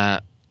then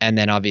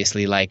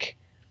obviously like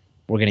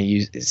we're going to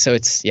use. So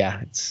it's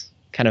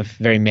kind of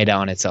very meta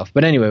on itself.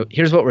 But anyway,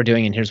 here's what we're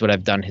doing, and here's what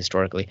I've done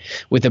historically.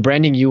 With the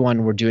Branding You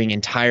one, we're doing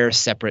entire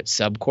separate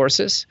sub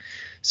courses.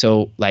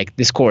 So like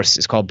this course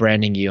is called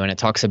Branding You, and it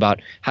talks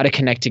about how to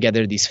connect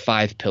together these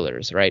 5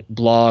 pillars, right?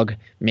 Blog,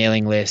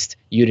 mailing list,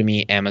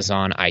 Udemy,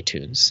 Amazon,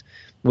 iTunes,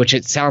 which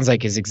it sounds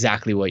like is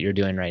exactly what you're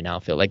doing right now,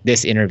 Phil. Like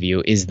this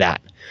interview is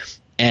that.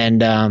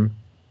 And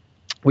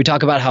we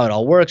talk about how it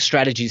all works,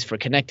 strategies for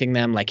connecting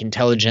them, like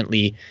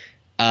intelligently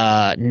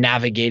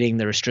navigating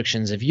the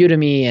restrictions of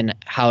Udemy, and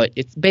how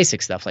it's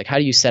basic stuff. Like how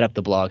do you set up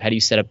the blog? How do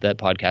you set up the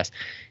podcast?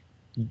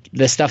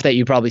 The stuff that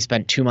you probably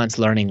spent 2 months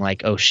learning,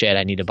 like, oh shit,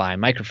 I need to buy a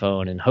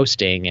microphone and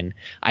hosting and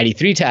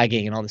ID3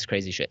 tagging and all this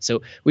crazy shit.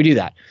 So we do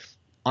that.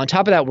 On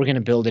top of that, we're going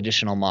to build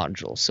additional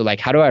modules. So like,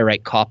 how do I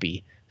write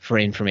copy for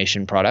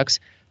information products?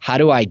 How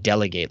do I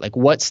delegate? Like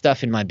what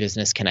stuff in my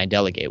business can I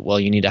delegate? Well,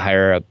 you need to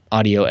hire an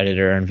audio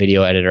editor and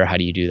video editor. How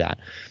do you do that?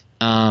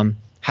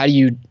 How do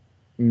you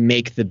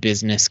make the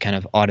business kind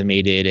of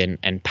automated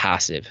and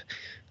passive?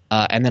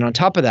 And then on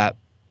top of that,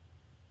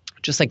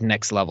 just like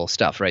next level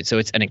stuff, right? So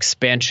it's an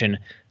expansion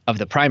of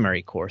the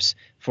primary course.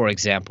 For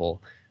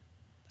example,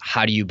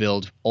 how do you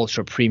build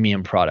ultra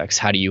premium products?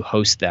 How do you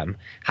host them?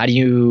 Do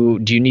you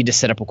need to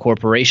set up a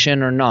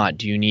corporation or not?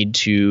 Do you need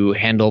to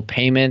handle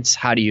payments?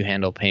 How do you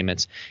handle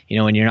payments?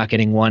 When you're not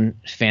getting one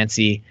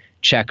fancy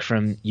check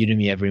from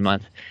Udemy every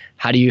month,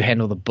 how do you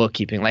handle the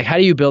bookkeeping? Like, how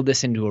do you build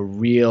this into a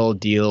real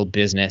deal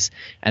business?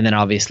 And then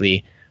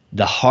obviously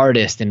the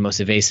hardest and most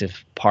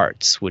evasive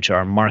parts, which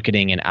are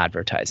marketing and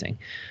advertising.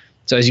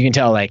 So as you can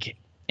tell, like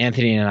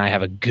Anthony and I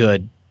have a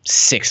good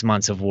 6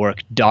 months of work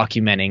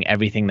documenting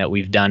everything that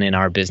we've done in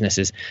our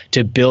businesses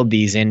to build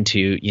these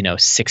into,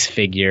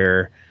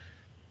 6-figure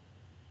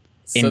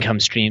income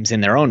streams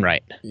in their own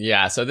right.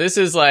 Yeah. So this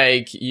is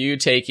like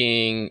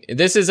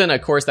this isn't a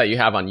course that you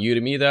have on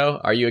Udemy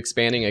though. Are you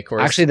expanding a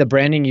course? Actually, the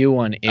Branding You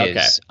one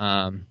is.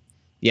 Okay.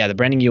 The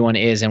Branding You one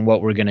is, and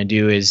what we're going to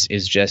do is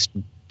just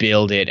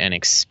build it and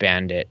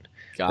expand it.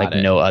 Got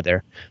it. No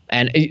other.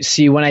 And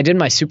see, when I did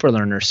my Super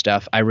Learner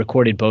stuff, I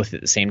recorded both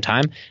at the same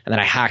time, and then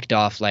I hacked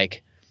off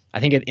I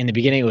think in the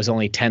beginning it was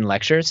only 10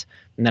 lectures,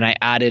 and then I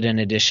added an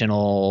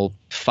additional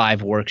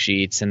 5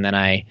 worksheets, and then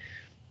I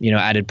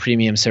added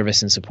premium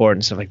service and support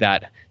and stuff like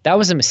that. That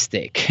was a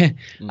mistake.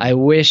 I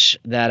wish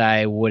that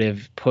I would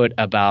have put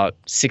about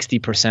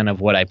 60%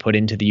 of what I put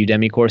into the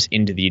Udemy course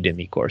into the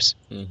Udemy course.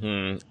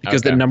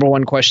 Because the number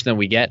one question that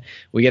we get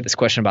this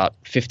question about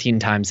 15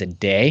 times a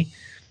day,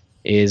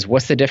 is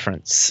what's the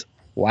difference?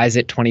 Why is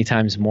it 20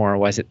 times more?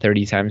 Why is it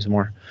 30 times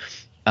more?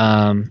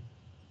 And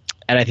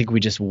I think we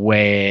just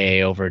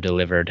way over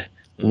delivered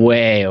on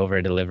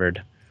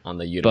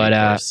the Udemy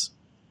course.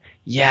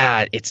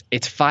 Yeah, it's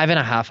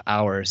 5.5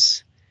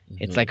 hours.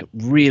 It's like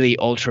really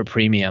ultra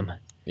premium.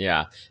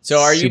 Yeah. So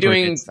are you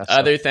doing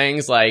other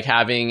things like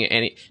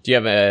do you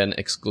have an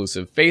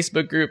exclusive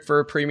Facebook group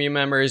for premium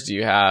members? Do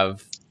you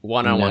have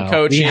one-on-one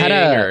coaching?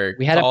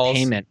 We had a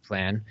payment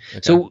plan.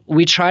 Okay. So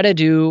we try to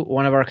do,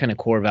 one of our kind of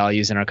core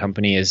values in our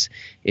company is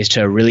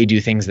to really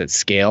do things that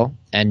scale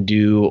and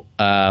do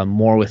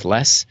more with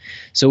less.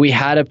 So we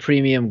had a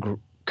premium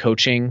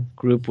coaching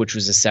group, which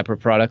was a separate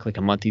product, like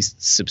a monthly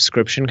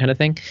subscription kind of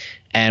thing.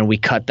 And we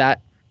cut that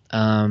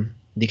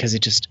because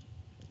it just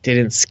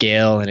didn't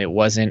scale and it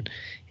wasn't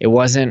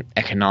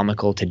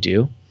economical to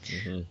do.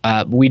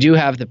 We do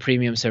have the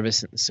premium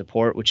service and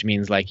support, which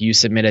means like you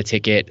submit a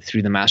ticket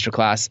through the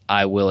masterclass,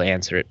 I will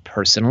answer it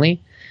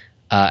personally,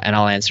 and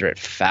I'll answer it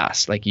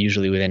fast, like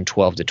usually within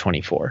 12 to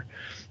 24.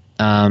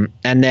 And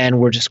then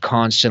we're just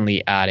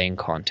constantly adding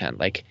content.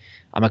 Like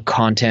I'm a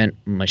content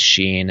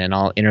machine, and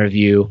I'll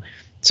interview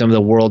some of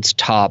the world's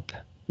top,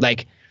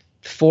 like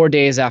 4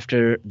 days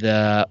after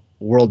the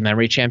World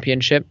Memory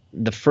Championship,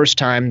 the first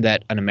time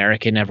that an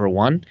American ever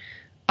won,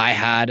 I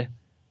had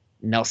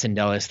Nelson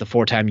Dellis, the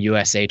 4-time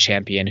USA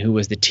champion, who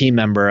was the team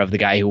member of the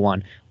guy who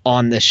won,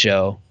 on the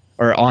show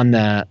or on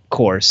the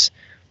course,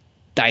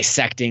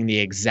 dissecting the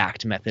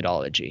exact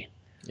methodology.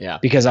 Yeah.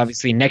 Because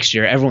obviously next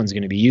year everyone's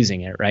going to be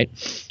using it, right?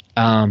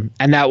 And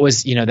that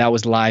was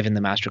live in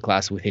the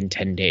masterclass within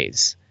 10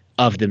 days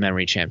of the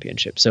memory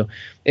championship. So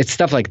it's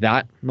stuff like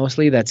that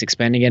mostly that's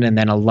expanding it, and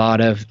then a lot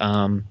of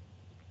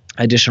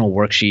additional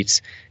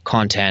worksheets,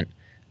 content,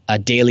 a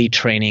daily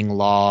training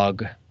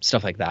log,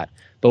 stuff like that.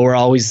 But we're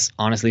always,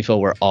 honestly, Phil,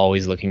 we're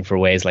always looking for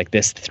ways, like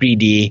this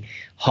 3D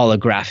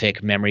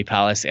holographic memory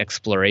palace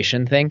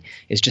exploration thing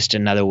is just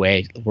another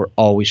way. We're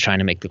always trying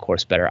to make the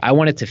course better. I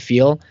want it to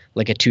feel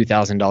like a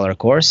 $2,000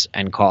 course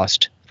and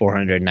cost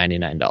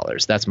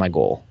 $499. That's my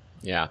goal.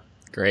 Yeah,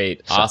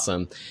 great.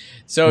 Awesome.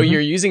 So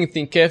you're using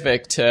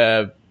Thinkific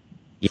to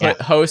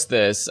host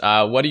this.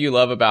 What do you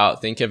love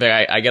about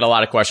Thinkific? I get a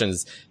lot of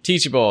questions.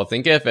 Teachable,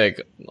 Thinkific,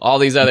 all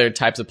these other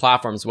types of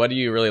platforms. What do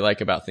you really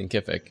like about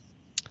Thinkific?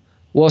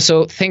 Well,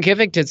 so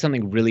Thinkific did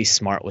something really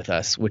smart with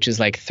us, which is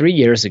like 3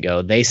 years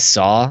ago, they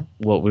saw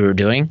what we were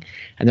doing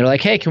and they're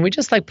like, hey, can we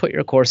just like put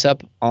your course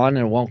up on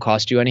and it won't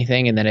cost you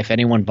anything? And then if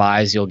anyone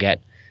buys, you'll get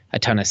a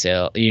ton of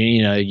sale.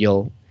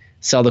 You'll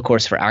sell the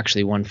course for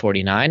actually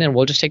 $149 and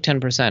we'll just take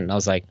 10%. And I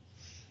was like,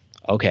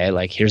 okay,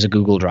 like here's a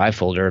Google Drive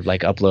folder,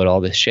 like upload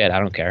all this shit. I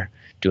don't care.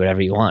 Do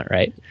whatever you want,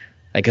 right?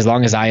 Like as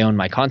long as I own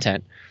my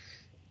content.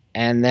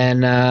 And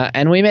then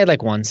and we made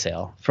like one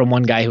sale from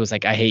one guy who was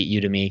like, I hate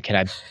Udemy.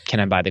 Can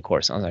I buy the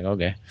course? I was like,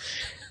 okay.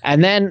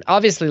 And then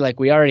obviously like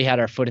we already had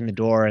our foot in the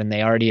door and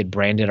they already had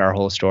branded our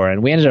whole store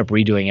and we ended up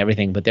redoing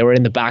everything, but they were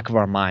in the back of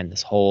our mind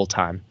this whole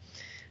time.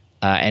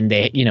 And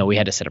we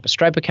had to set up a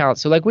Stripe account.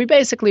 So like we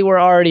basically were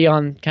already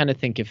on kind of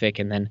Thinkific,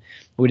 and then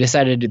we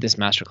decided to do this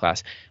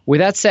masterclass. With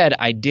that said,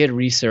 I did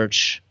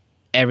research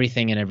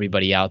everything and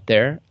everybody out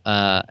there.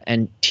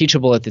 And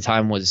Teachable at the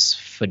time was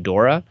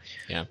Fedora.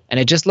 Yeah. And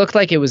it just looked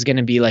like it was going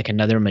to be like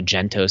another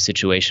Magento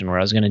situation where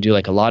I was going to do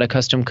like a lot of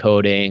custom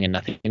coding and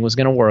nothing was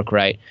going to work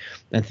right.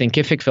 And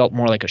Thinkific felt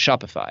more like a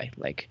Shopify,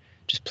 like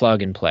just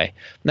plug and play.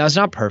 Now it's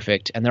not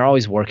perfect and they're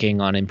always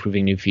working on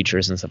improving new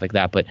features and stuff like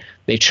that, but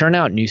they churn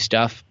out new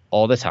stuff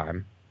all the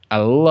time. I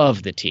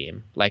love the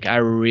team. Like I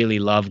really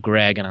love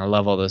Greg and I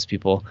love all those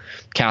people.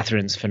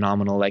 Catherine's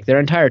phenomenal. Like their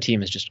entire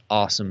team is just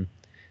awesome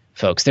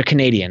folks. They're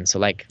Canadian, so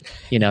like,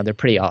 they're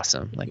pretty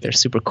awesome. Like they're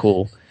super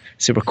cool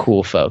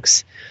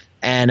folks.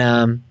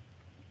 And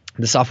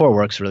the software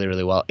works really,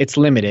 really well. It's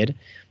limited,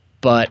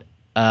 but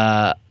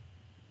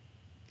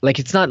like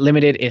it's not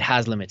limited, it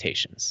has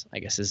limitations, I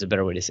guess is a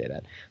better way to say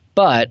that.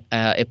 But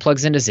it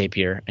plugs into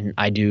Zapier, and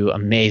I do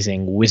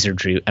amazing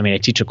wizardry. I mean, I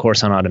teach a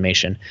course on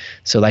automation,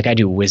 so like I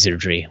do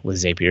wizardry with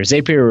Zapier.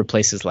 Zapier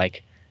replaces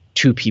like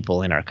 2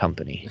 people in our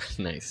company.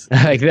 Nice.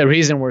 Like the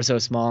reason we're so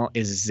small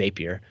is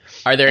Zapier.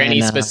 Are there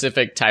any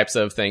specific types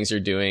of things you're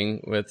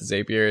doing with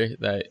Zapier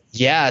that?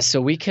 Yeah,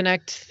 so we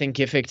connect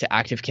Thinkific to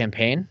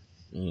ActiveCampaign,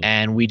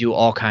 and we do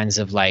all kinds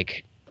of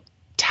like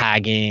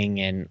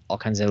tagging and all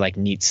kinds of like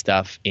neat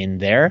stuff in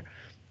there.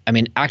 I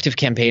mean,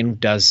 ActiveCampaign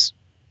does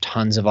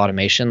tons of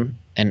automation,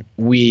 and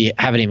we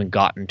haven't even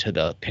gotten to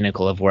the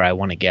pinnacle of where I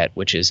want to get,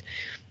 which is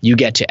you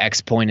get to X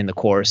point in the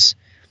course.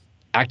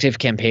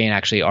 ActiveCampaign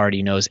actually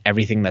already knows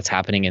everything that's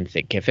happening in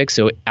Thinkific.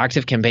 So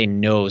ActiveCampaign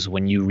knows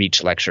when you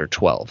reach lecture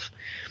 12,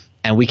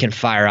 and we can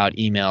fire out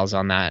emails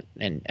on that.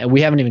 And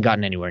we haven't even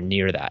gotten anywhere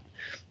near that.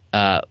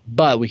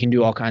 But we can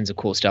do all kinds of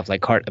cool stuff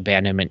like cart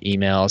abandonment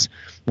emails.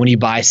 When you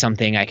buy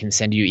something, I can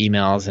send you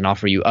emails and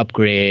offer you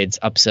upgrades,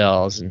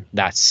 upsells, and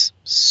that's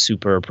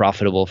super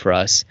profitable for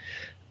us.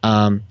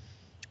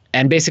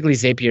 And basically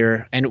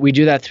Zapier, and we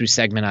do that through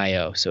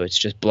Segment.io, so it's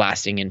just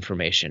blasting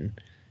information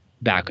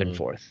back and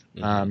forth.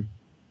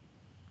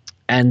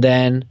 And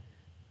then,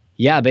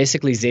 yeah,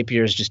 basically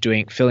Zapier is just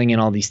filling in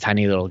all these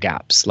tiny little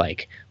gaps.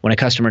 Like when a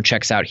customer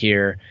checks out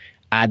here,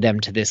 add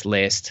them to this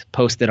list,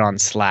 post it on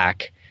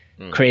Slack,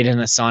 create an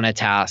Asana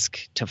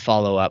task to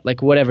follow up,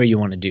 like whatever you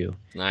want to do.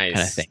 Nice.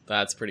 Kind of thing.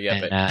 That's pretty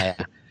epic. And,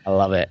 I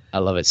love it. I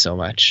love it so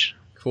much.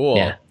 Cool.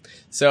 Yeah.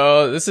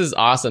 So this is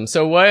awesome.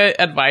 So what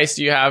advice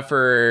do you have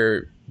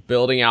for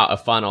building out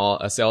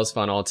a sales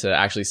funnel to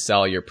actually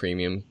sell your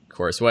premium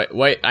course?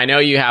 What I know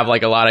you have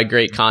like a lot of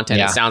great content.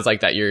 Yeah. It sounds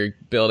like that you're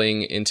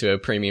building into a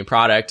premium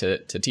product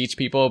to teach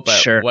people, but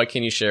sure. What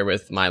can you share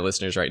with my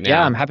listeners right now?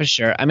 Yeah, I'm happy to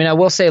share. I mean, I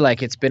will say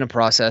like it's been a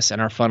process, and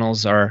our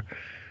funnels are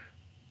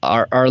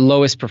our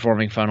lowest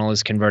performing funnel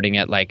is converting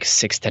at like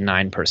 6 to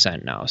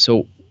 9% now.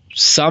 So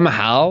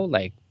somehow,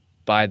 like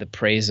by the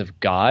praise of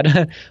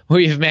God,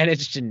 we've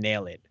managed to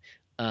nail it.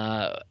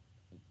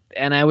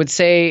 And I would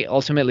say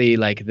ultimately,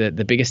 like the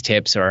biggest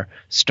tips are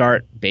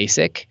start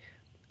basic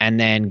and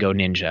then go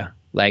ninja.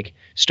 Like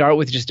start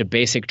with just a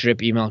basic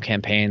drip email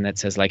campaign that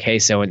says like, hey,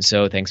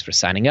 so-and-so, thanks for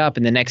signing up.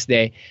 And the next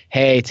day,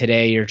 hey,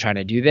 today you're trying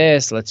to do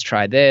this. Let's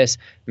try this.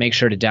 Make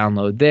sure to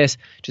download this.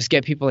 Just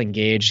get people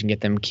engaged and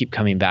get them keep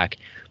coming back.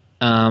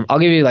 I'll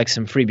give you like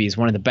some freebies.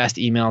 One of the best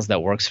emails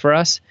that works for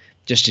us,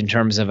 just in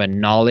terms of a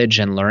knowledge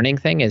and learning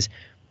thing, is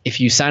if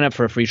you sign up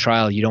for a free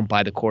trial, you don't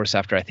buy the course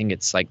after I think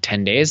it's like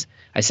 10 days.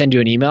 I send you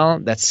an email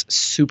that's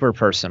super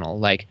personal.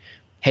 Like,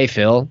 hey,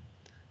 Phil,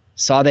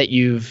 saw that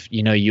you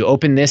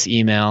opened this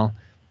email,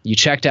 you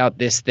checked out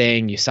this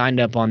thing, you signed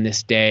up on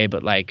this day,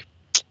 but like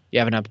you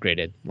haven't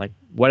upgraded. Like,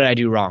 what did I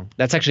do wrong?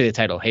 That's actually the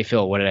title. Hey,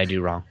 Phil, what did I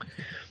do wrong?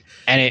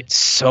 And it's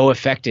so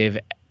effective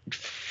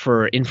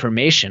for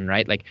information,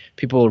 right? Like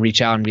people will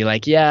reach out and be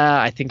like,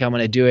 yeah, I think I'm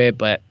going to do it,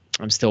 but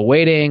I'm still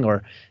waiting,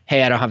 or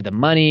hey, I don't have the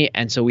money.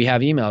 And so we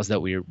have emails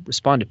that we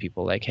respond to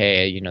people like,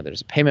 hey,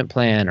 there's a payment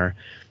plan, or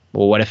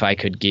well, what if I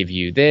could give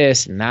you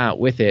this and that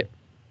with it?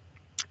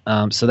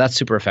 So that's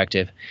super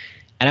effective.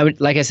 And I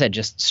would, like I said,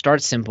 just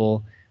start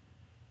simple,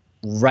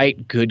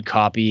 write good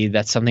copy.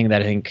 That's something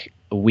that I think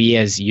we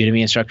as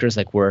Udemy instructors,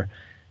 like we're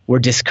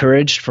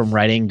discouraged from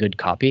writing good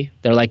copy.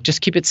 They're like,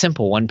 just keep it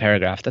simple, one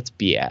paragraph. That's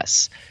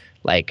BS.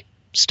 Like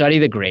study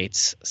the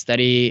greats,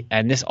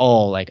 and this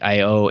all, like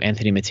I owe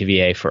Anthony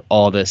Metivier for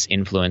all this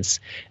influence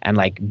and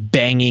like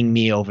banging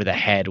me over the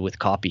head with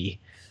copy.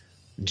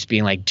 Just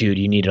being like, dude,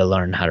 you need to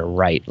learn how to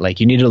write. Like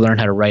you need to learn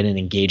how to write an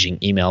engaging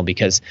email,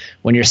 because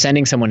when you're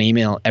sending someone an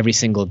email every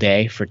single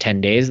day for 10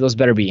 days, those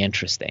better be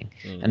interesting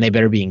and they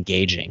better be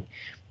engaging.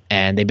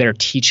 And they better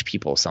teach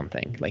people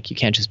something. Like you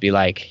can't just be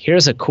like,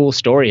 here's a cool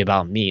story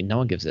about me. No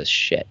one gives a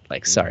shit.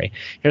 Like, sorry,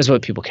 here's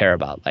what people care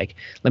about. Like,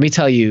 let me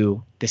tell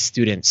you this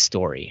student's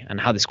story and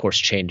how this course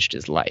changed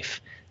his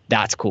life.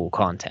 That's cool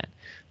content.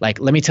 Like,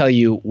 let me tell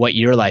you what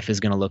your life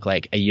is going to look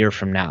like a year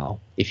from now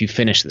if you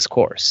finish this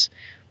course.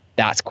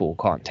 That's cool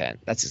content.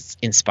 That's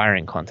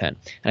inspiring content.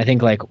 And I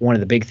think like one of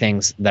the big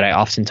things that I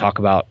often talk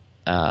about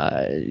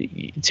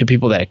to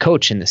people that I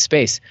coach in this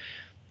space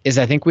is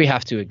I think we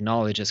have to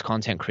acknowledge as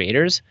content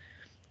creators,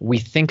 we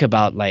think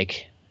about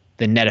like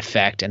the net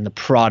effect and the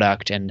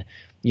product, and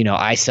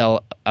I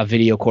sell a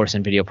video course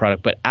and video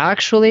product, but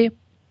actually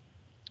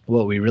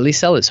what we really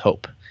sell is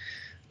hope.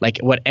 Like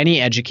what any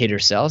educator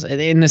sells,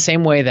 in the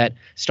same way that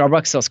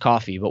Starbucks sells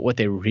coffee, but what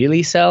they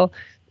really sell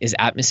is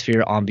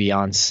atmosphere,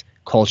 ambiance,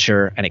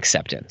 culture, and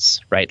acceptance,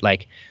 right?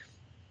 Like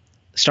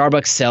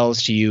Starbucks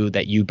sells to you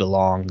that you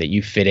belong, that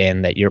you fit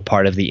in, that you're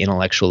part of the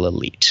intellectual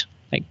elite.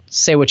 Like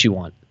say what you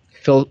want.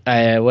 Phil,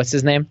 what's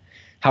his name?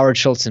 Howard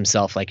Schultz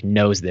himself like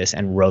knows this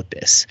and wrote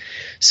this.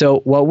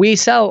 So what we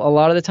sell a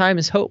lot of the time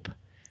is hope,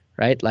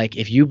 right? Like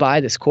if you buy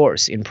this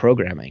course in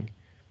programming,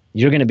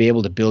 you're going to be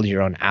able to build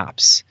your own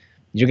apps.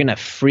 You're going to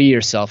free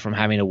yourself from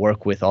having to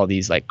work with all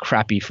these like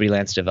crappy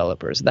freelance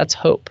developers. That's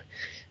hope.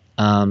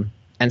 And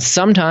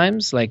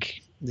sometimes,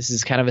 like this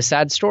is kind of a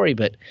sad story,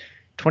 but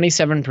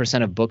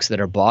 27% of books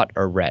that are bought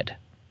are read.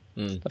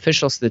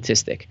 Official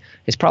statistic.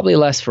 It's probably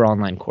less for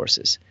online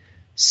courses.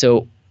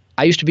 So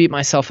I used to beat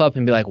myself up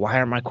and be like, why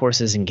aren't my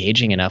courses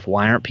engaging enough?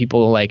 Why aren't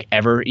people like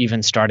ever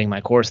even starting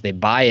my course? They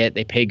buy it,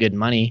 they pay good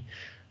money.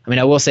 I mean,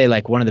 I will say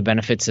like one of the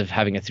benefits of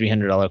having a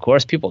 $300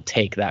 course, people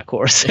take that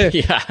course.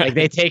 Yeah. Like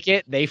they take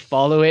it, they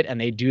follow it,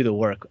 and they do the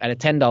work. At a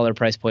 $10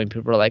 price point,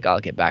 people are like, I'll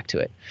get back to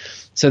it.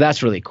 So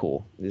that's really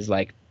cool. It's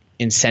like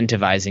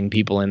incentivizing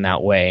people in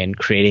that way and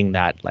creating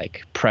that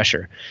like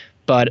pressure.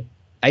 But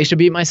I used to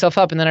beat myself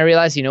up, and then I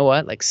realized, you know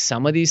what? Like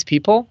some of these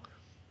people,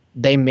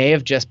 they may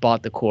have just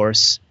bought the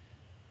course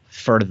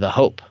for the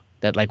hope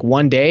that like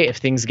one day if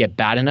things get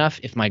bad enough,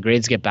 if my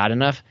grades get bad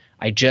enough,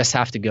 I just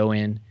have to go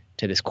in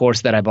to this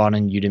course that I bought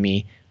on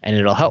Udemy and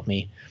it'll help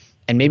me.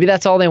 And maybe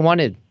that's all they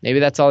wanted. Maybe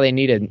that's all they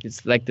needed.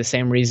 It's like the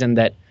same reason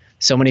that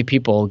so many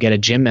people get a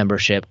gym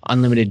membership,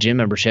 unlimited gym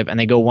membership, and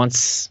they go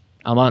once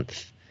a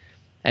month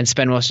and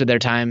spend most of their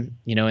time,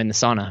 in the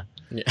sauna.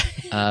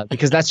 Yeah.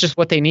 Because that's just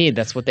what they need.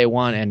 That's what they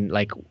want. And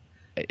like,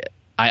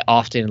 I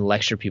often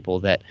lecture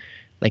people that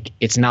like,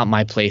 it's not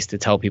my place to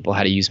tell people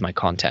how to use my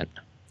content.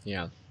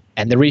 Yeah.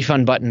 And the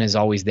refund button is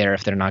always there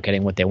if they're not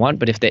getting what they want.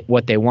 But if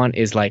what they want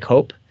is like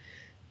hope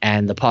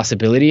and the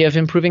possibility of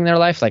improving their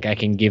life, like I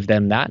can give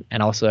them that.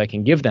 And also I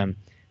can give them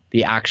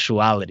the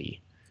actuality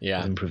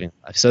of improving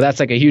life. So that's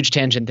like a huge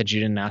tangent that you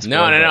didn't ask for.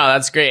 No,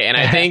 that's great. And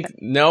I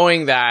think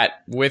knowing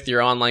that with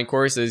your online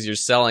courses, you're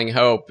selling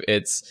hope,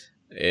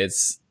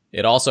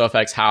 it also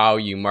affects how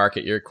you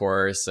market your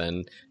course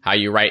and how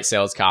you write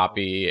sales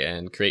copy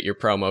and create your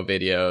promo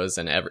videos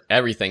and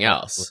everything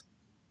else.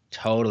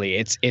 Totally.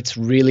 It's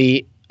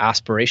really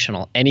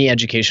aspirational. Any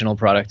educational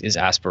product is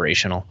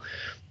aspirational.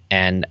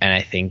 And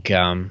I think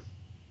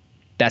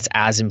that's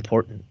as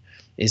important,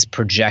 is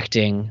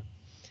projecting.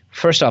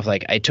 First off,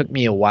 like it took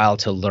me a while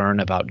to learn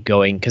about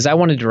going, because I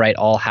wanted to write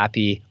all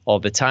happy all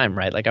the time,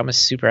 right? Like I'm a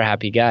super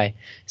happy guy,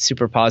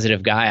 super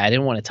positive guy. I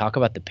didn't want to talk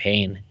about the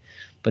pain,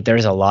 but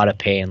there's a lot of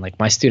pain. Like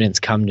my students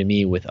come to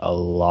me with a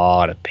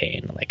lot of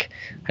pain. Like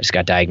I just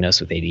got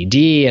diagnosed with ADD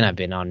and I've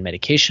been on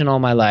medication all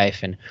my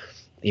life, and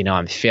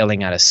I'm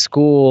failing out of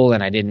school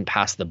and I didn't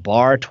pass the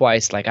bar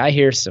twice. Like I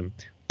hear some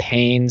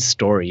pain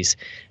stories,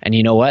 and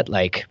you know what?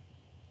 Like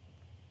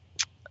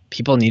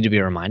people need to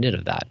be reminded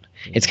of that.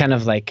 It's kind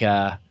of like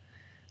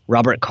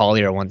Robert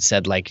Collier once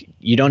said, like,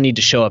 you don't need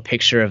to show a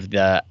picture of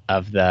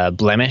the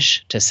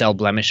blemish to sell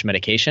blemish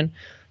medication,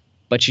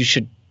 but you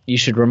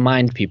should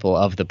remind people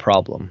of the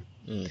problem.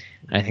 And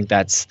I think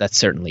that's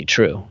certainly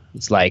true.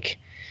 It's like,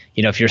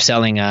 if you're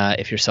selling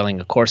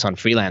a course on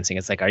freelancing,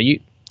 it's like,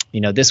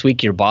 this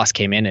week your boss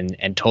came in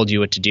and told you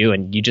what to do,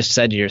 and you just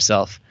said to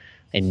yourself,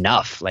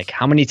 enough. Like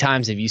how many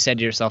times have you said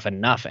to yourself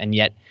enough, and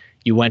yet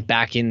you went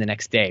back in the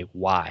next day?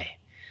 Why?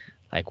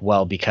 Like,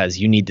 well, because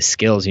you need the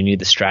skills, you need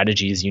the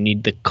strategies, you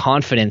need the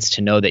confidence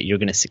to know that you're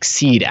going to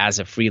succeed as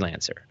a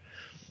freelancer.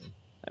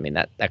 I mean,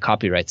 that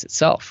copyrights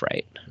itself,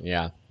 right?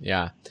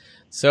 Yeah.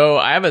 So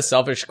I have a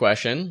selfish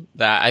question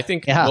that I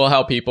think will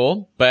help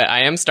people, but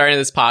I am starting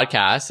this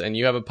podcast and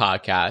you have a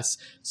podcast.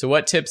 So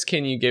what tips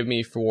can you give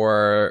me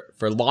for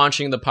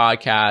launching the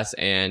podcast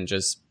and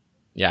just,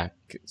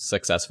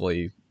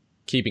 successfully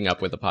keeping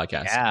up with the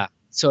podcast? Yeah.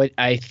 So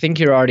I think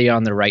you're already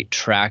on the right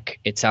track.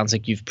 It sounds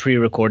like you've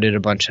pre-recorded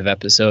a bunch of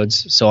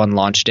episodes. So on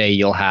launch day,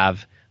 you'll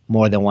have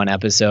more than one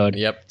episode.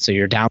 Yep. So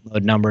your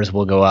download numbers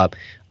will go up.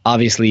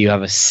 Obviously, you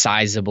have a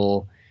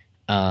sizable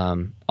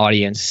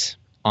audience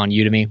on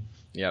Udemy.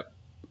 Yep.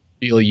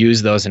 You'll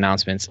use those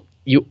announcements.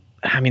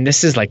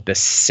 This is like the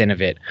sin of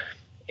it.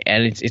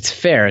 And it's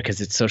fair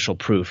because it's social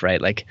proof,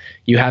 right? Like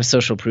you have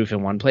social proof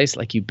in one place,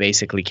 like you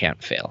basically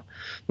can't fail.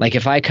 Like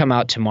if I come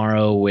out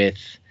tomorrow with,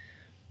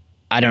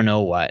 I don't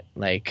know what,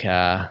 like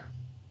a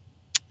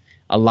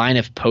line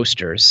of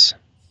posters,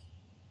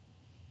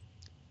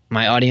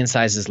 my audience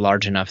size is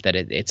large enough that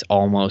it's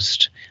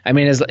almost,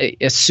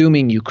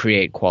 assuming you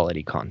create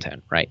quality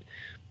content, right?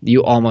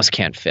 You almost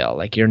can't fail.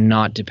 Like you're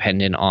not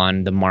dependent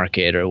on the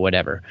market or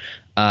whatever.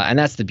 And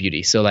that's the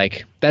beauty. So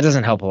like that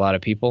doesn't help a lot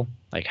of people,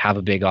 like have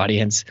a big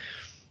audience.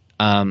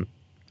 I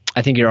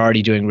think you're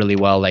already doing really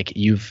well. Like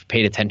you've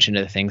paid attention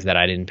to the things that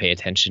I didn't pay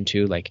attention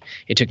to. Like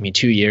it took me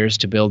 2 years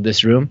to build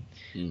this room,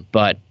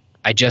 but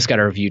I just got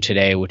a review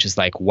today, which is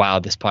like, wow,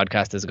 this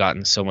podcast has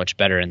gotten so much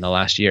better in the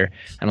last year.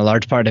 And a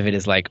large part of it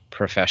is like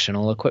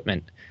professional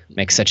equipment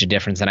makes such a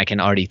difference. And I can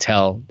already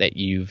tell that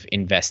you've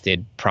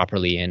invested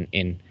properly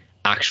in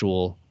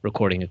actual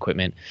recording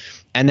equipment.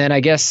 And then I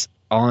guess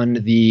on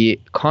the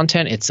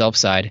content itself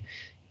side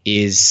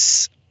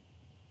is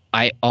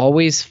I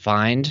always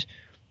find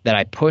that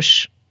I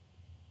push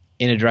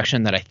in a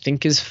direction that I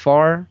think is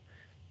far,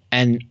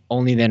 and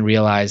only then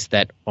realize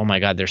that, oh my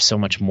God, there's so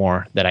much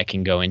more that I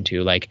can go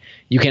into. Like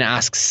you can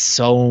ask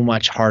so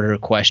much harder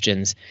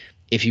questions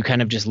if you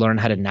kind of just learn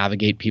how to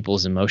navigate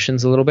people's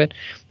emotions a little bit.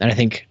 And I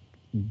think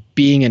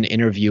being an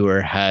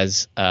interviewer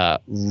has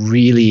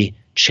really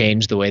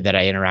changed the way that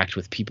I interact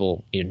with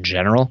people in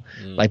general.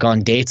 Like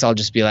on dates, I'll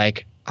just be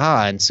like,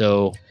 and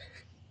so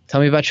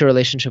tell me about your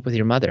relationship with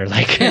your mother.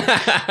 Like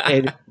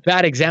a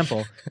bad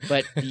example,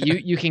 but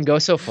you can go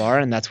so far,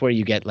 and that's where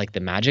you get like the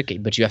magic,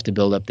 but you have to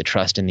build up the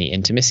trust and the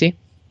intimacy.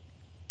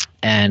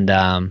 And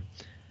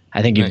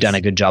I think you've done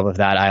a good job of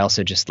that. I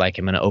also just like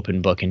am an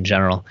open book in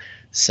general.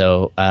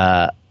 So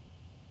I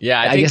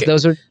guess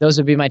those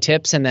would be my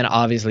tips. And then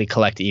obviously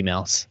collect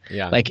emails.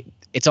 Yeah. Like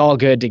it's all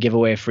good to give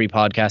away a free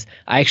podcast.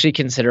 I actually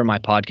consider my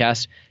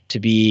podcast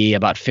to be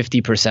about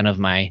 50% of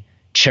my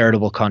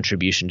charitable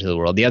contribution to the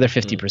world. The other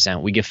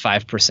 50%, we give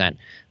 5%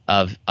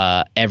 of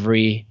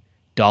every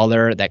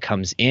dollar that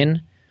comes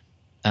in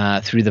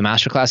through the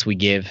masterclass. We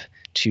give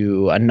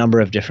to a number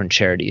of different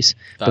charities,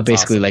 but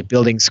basically awesome. Like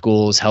building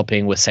schools,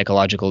 helping with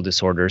psychological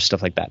disorders,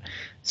 stuff like that.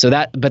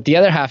 But the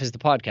other half is the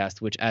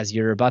podcast, which, as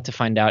you're about to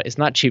find out, is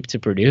not cheap to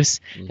produce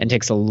and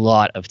takes a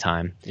lot of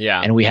time.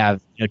 Yeah. And we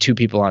have 2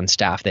 people on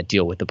staff that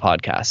deal with the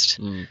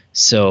podcast.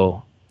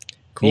 So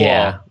Cool.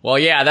 Yeah. Well,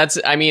 yeah,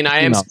 I am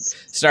Emails.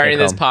 starting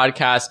Take this home.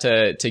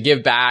 podcast to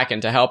give back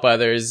and to help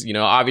others.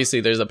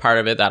 Obviously there's a part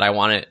of it that I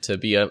want it to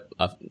be a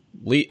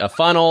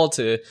funnel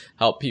to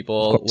help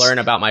people learn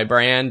about my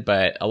brand.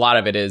 But a lot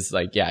of it is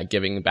like, yeah,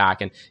 giving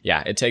back. And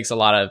yeah, it takes a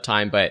lot of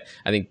time, but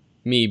I think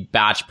me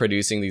batch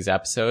producing these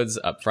episodes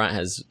up front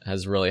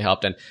has really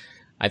helped. And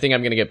I think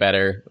I'm going to get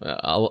better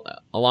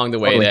along the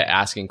way to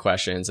asking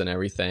questions and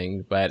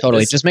everything. But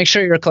just make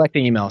sure you're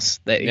collecting emails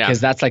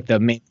because that's like the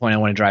main point I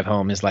want to drive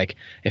home is like,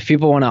 if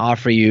people want to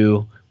offer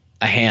you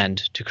a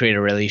hand to create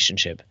a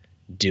relationship,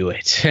 do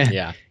it.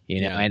 Yeah.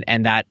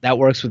 And that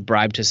works with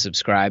bribe to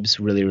subscribes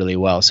really, really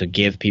well. So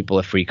give people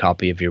a free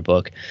copy of your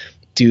book.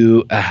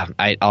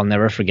 I'll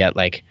never forget,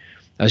 like,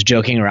 I was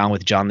joking around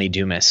with John Lee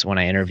Dumas when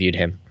I interviewed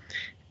him.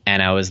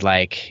 And I was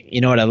like,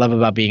 what I love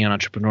about being an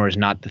entrepreneur is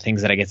not the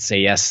things that I get to say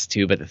yes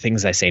to, but the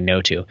things I say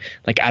no to.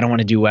 Like, I don't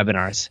want to do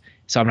webinars,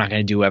 so I'm not going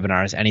to do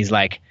webinars. And he's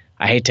like,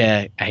 I hate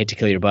to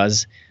kill your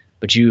buzz,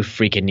 but you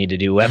freaking need to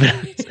do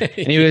webinars.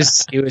 And he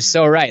was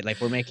so right.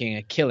 Like, we're making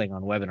a killing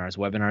on webinars.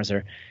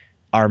 Webinars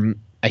are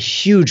a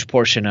huge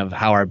portion of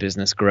how our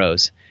business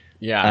grows.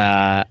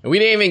 Yeah. We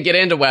didn't even get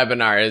into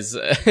webinars.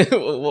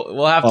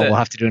 We'll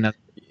have to do another.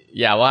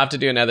 Yeah, we'll have to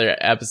do another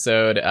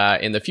episode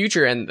in the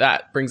future. And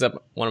that brings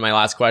up one of my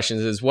last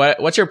questions is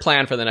what's your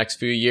plan for the next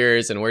few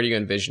years and where do you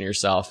envision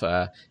yourself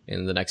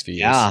in the next few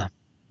years?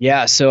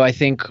 Yeah. So I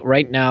think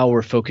right now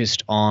we're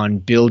focused on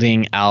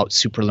building out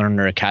Super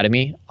Learner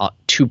Academy,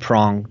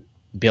 two-prong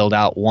build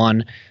out.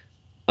 One,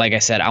 like I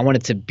said, I want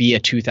it to be a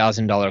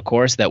 $2,000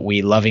 course that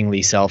we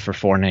lovingly sell for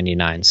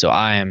 $499. So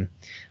I've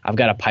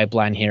got a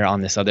pipeline here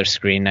on this other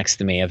screen next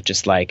to me of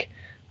just like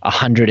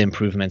 100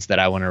 improvements that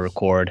I want to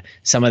record.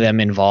 Some of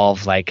them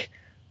involve like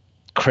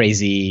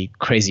crazy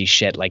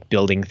shit, like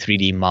building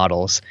 3D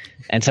models.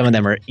 And some of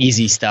them are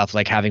easy stuff,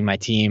 like having my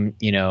team,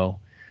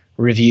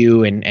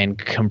 review and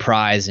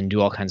comprise and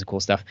do all kinds of cool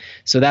stuff.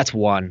 So that's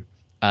one.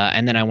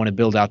 And then I want to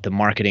build out the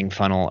marketing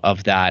funnel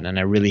of that. And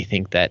I really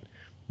think that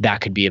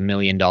could be $1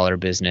 million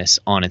business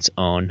on its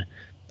own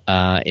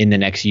in the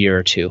next year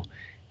or two.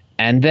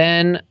 And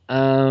then,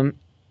 I'm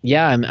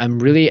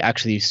really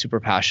actually super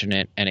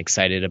passionate and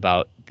excited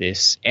about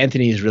this.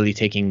 Anthony is really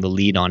taking the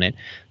lead on it,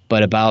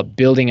 but about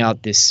building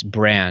out this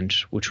brand,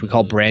 which we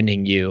call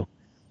Branding You,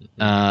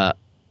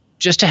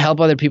 just to help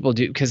other people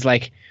do. Because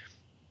like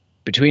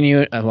between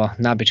you,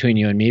 not between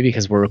you and me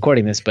because we're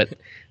recording this, but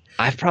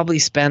I've probably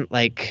spent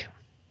like,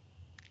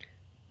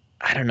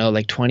 I don't know,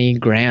 like 20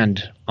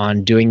 grand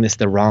on doing this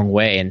the wrong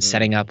way and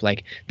setting up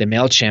like the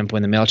MailChimp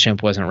when the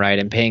MailChimp wasn't right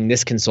and paying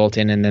this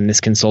consultant and then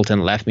this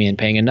consultant left me and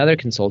paying another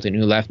consultant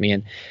who left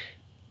me.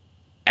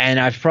 And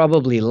I've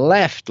probably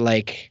left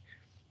like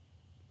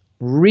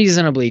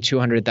reasonably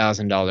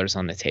 $200,000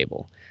 on the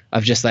table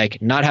of just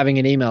like not having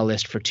an email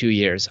list for 2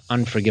 years,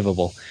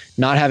 unforgivable.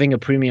 Not having a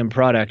premium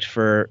product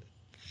for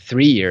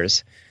 3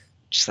 years,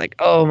 just like,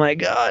 oh my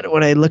God,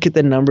 when I look at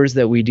the numbers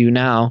that we do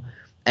now.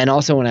 And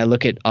also when I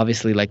look at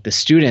obviously like the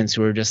students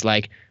who are just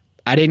like,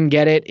 I didn't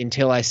get it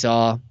until I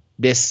saw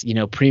this,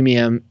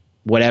 premium,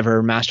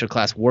 whatever,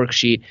 masterclass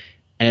worksheet,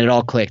 and it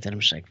all clicked. And I'm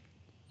just like,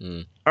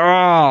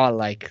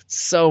 like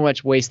so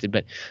much wasted.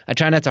 But I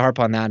try not to harp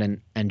on that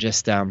and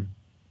just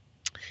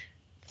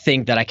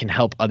think that I can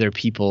help other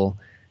people,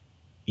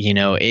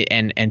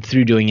 and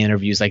through doing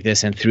interviews like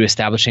this and through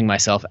establishing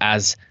myself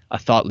as a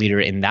thought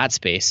leader in that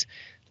space,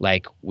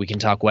 like we can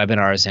talk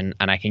webinars and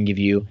I can give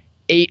you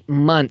 8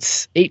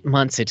 months it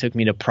took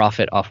me to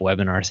profit off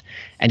webinars.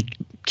 And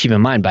keep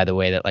in mind, by the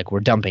way, that like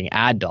we're dumping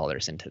ad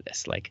dollars into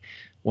this. Like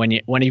when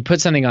you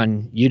put something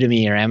on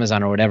Udemy or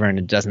Amazon or whatever and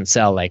it doesn't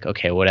sell, like,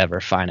 okay,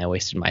 whatever, fine, I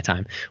wasted my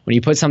time. When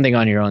you put something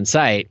on your own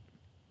site,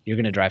 you're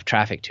going to drive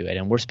traffic to it.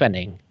 And we're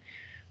spending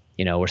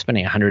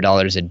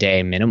 $100 a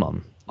day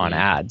minimum on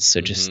ads. So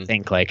just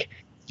think like,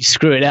 you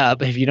screw it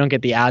up if you don't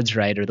get the ads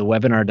right, or the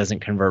webinar doesn't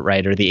convert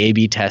right, or the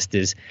A/B test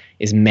is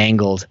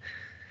mangled.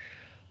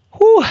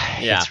 Whew,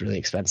 it's really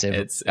expensive.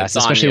 It's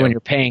especially when you're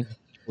paying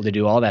people to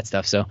do all that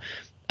stuff. So,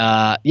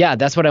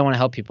 that's what I want to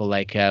help people.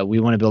 Like,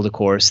 we want to build a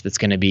course that's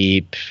going to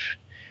be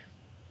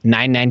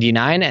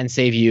 $9.99 and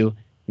save you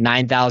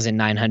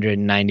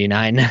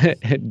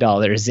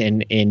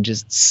 $9,999 in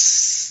just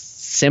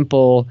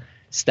simple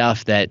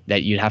stuff that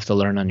you'd have to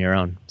learn on your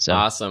own. So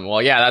awesome.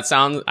 Well, yeah, it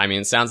sounds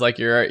like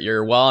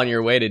you're well on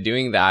your way to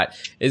doing that.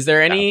 Is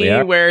there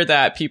anywhere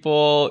that you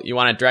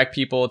want to direct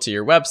people to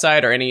your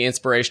website or any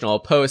inspirational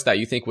post that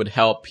you think would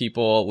help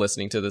people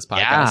listening to this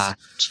podcast? Yeah,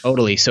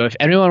 totally. So if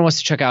anyone wants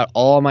to check out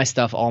all my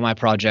stuff, all my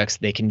projects,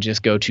 they can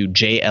just go to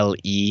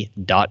jle.vi.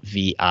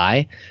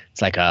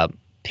 It's like a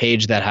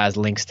page that has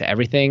links to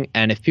everything.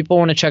 And if people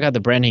want to check out the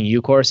Branding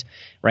You course,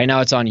 right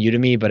now it's on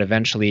Udemy, but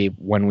eventually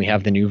when we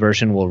have the new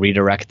version, we'll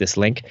redirect this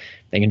link.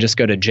 They can just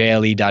go to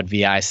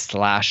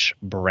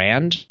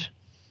jle.vi/brand.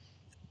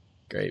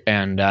 Great.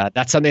 And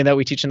that's something that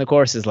we teach in the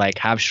course is like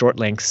have short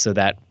links so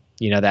that,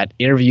 that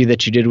interview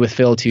that you did with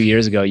Phil 2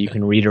 years ago, you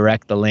can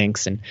redirect the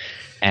links and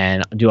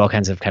do all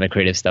kinds of kind of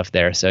creative stuff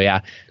there. So yeah.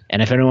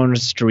 And if anyone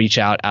wants to reach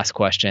out, ask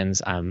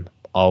questions, I'm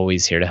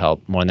always here to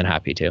help. More than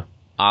happy to.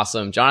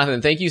 Awesome.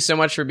 Jonathan, thank you so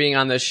much for being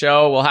on this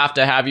show. We'll have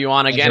to have you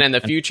on again in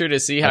the future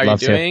to see how you're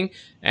doing.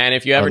 And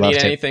if you ever need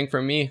anything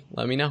from me,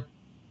 let me know.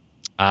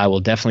 I will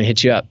definitely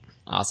hit you up.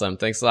 Awesome.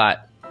 Thanks a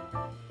lot.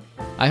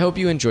 I hope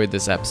you enjoyed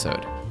this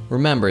episode.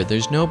 Remember,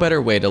 there's no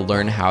better way to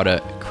learn how to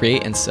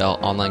create and sell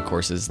online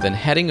courses than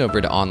heading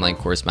over to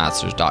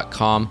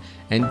onlinecoursemasters.com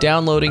and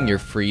downloading your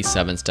free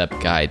 7-step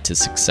guide to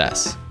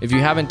success. If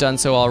you haven't done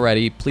so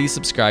already, please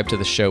subscribe to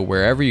the show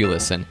wherever you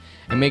listen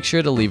and make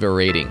sure to leave a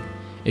rating.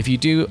 If you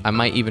do, I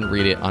might even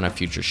read it on a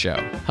future show.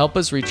 Help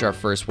us reach our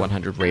first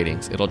 100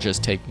 ratings. It'll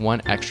just take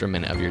 1 extra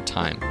minute of your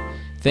time.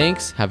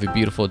 Thanks, have a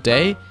beautiful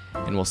day,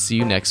 and we'll see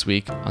you next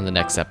week on the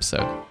next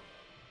episode.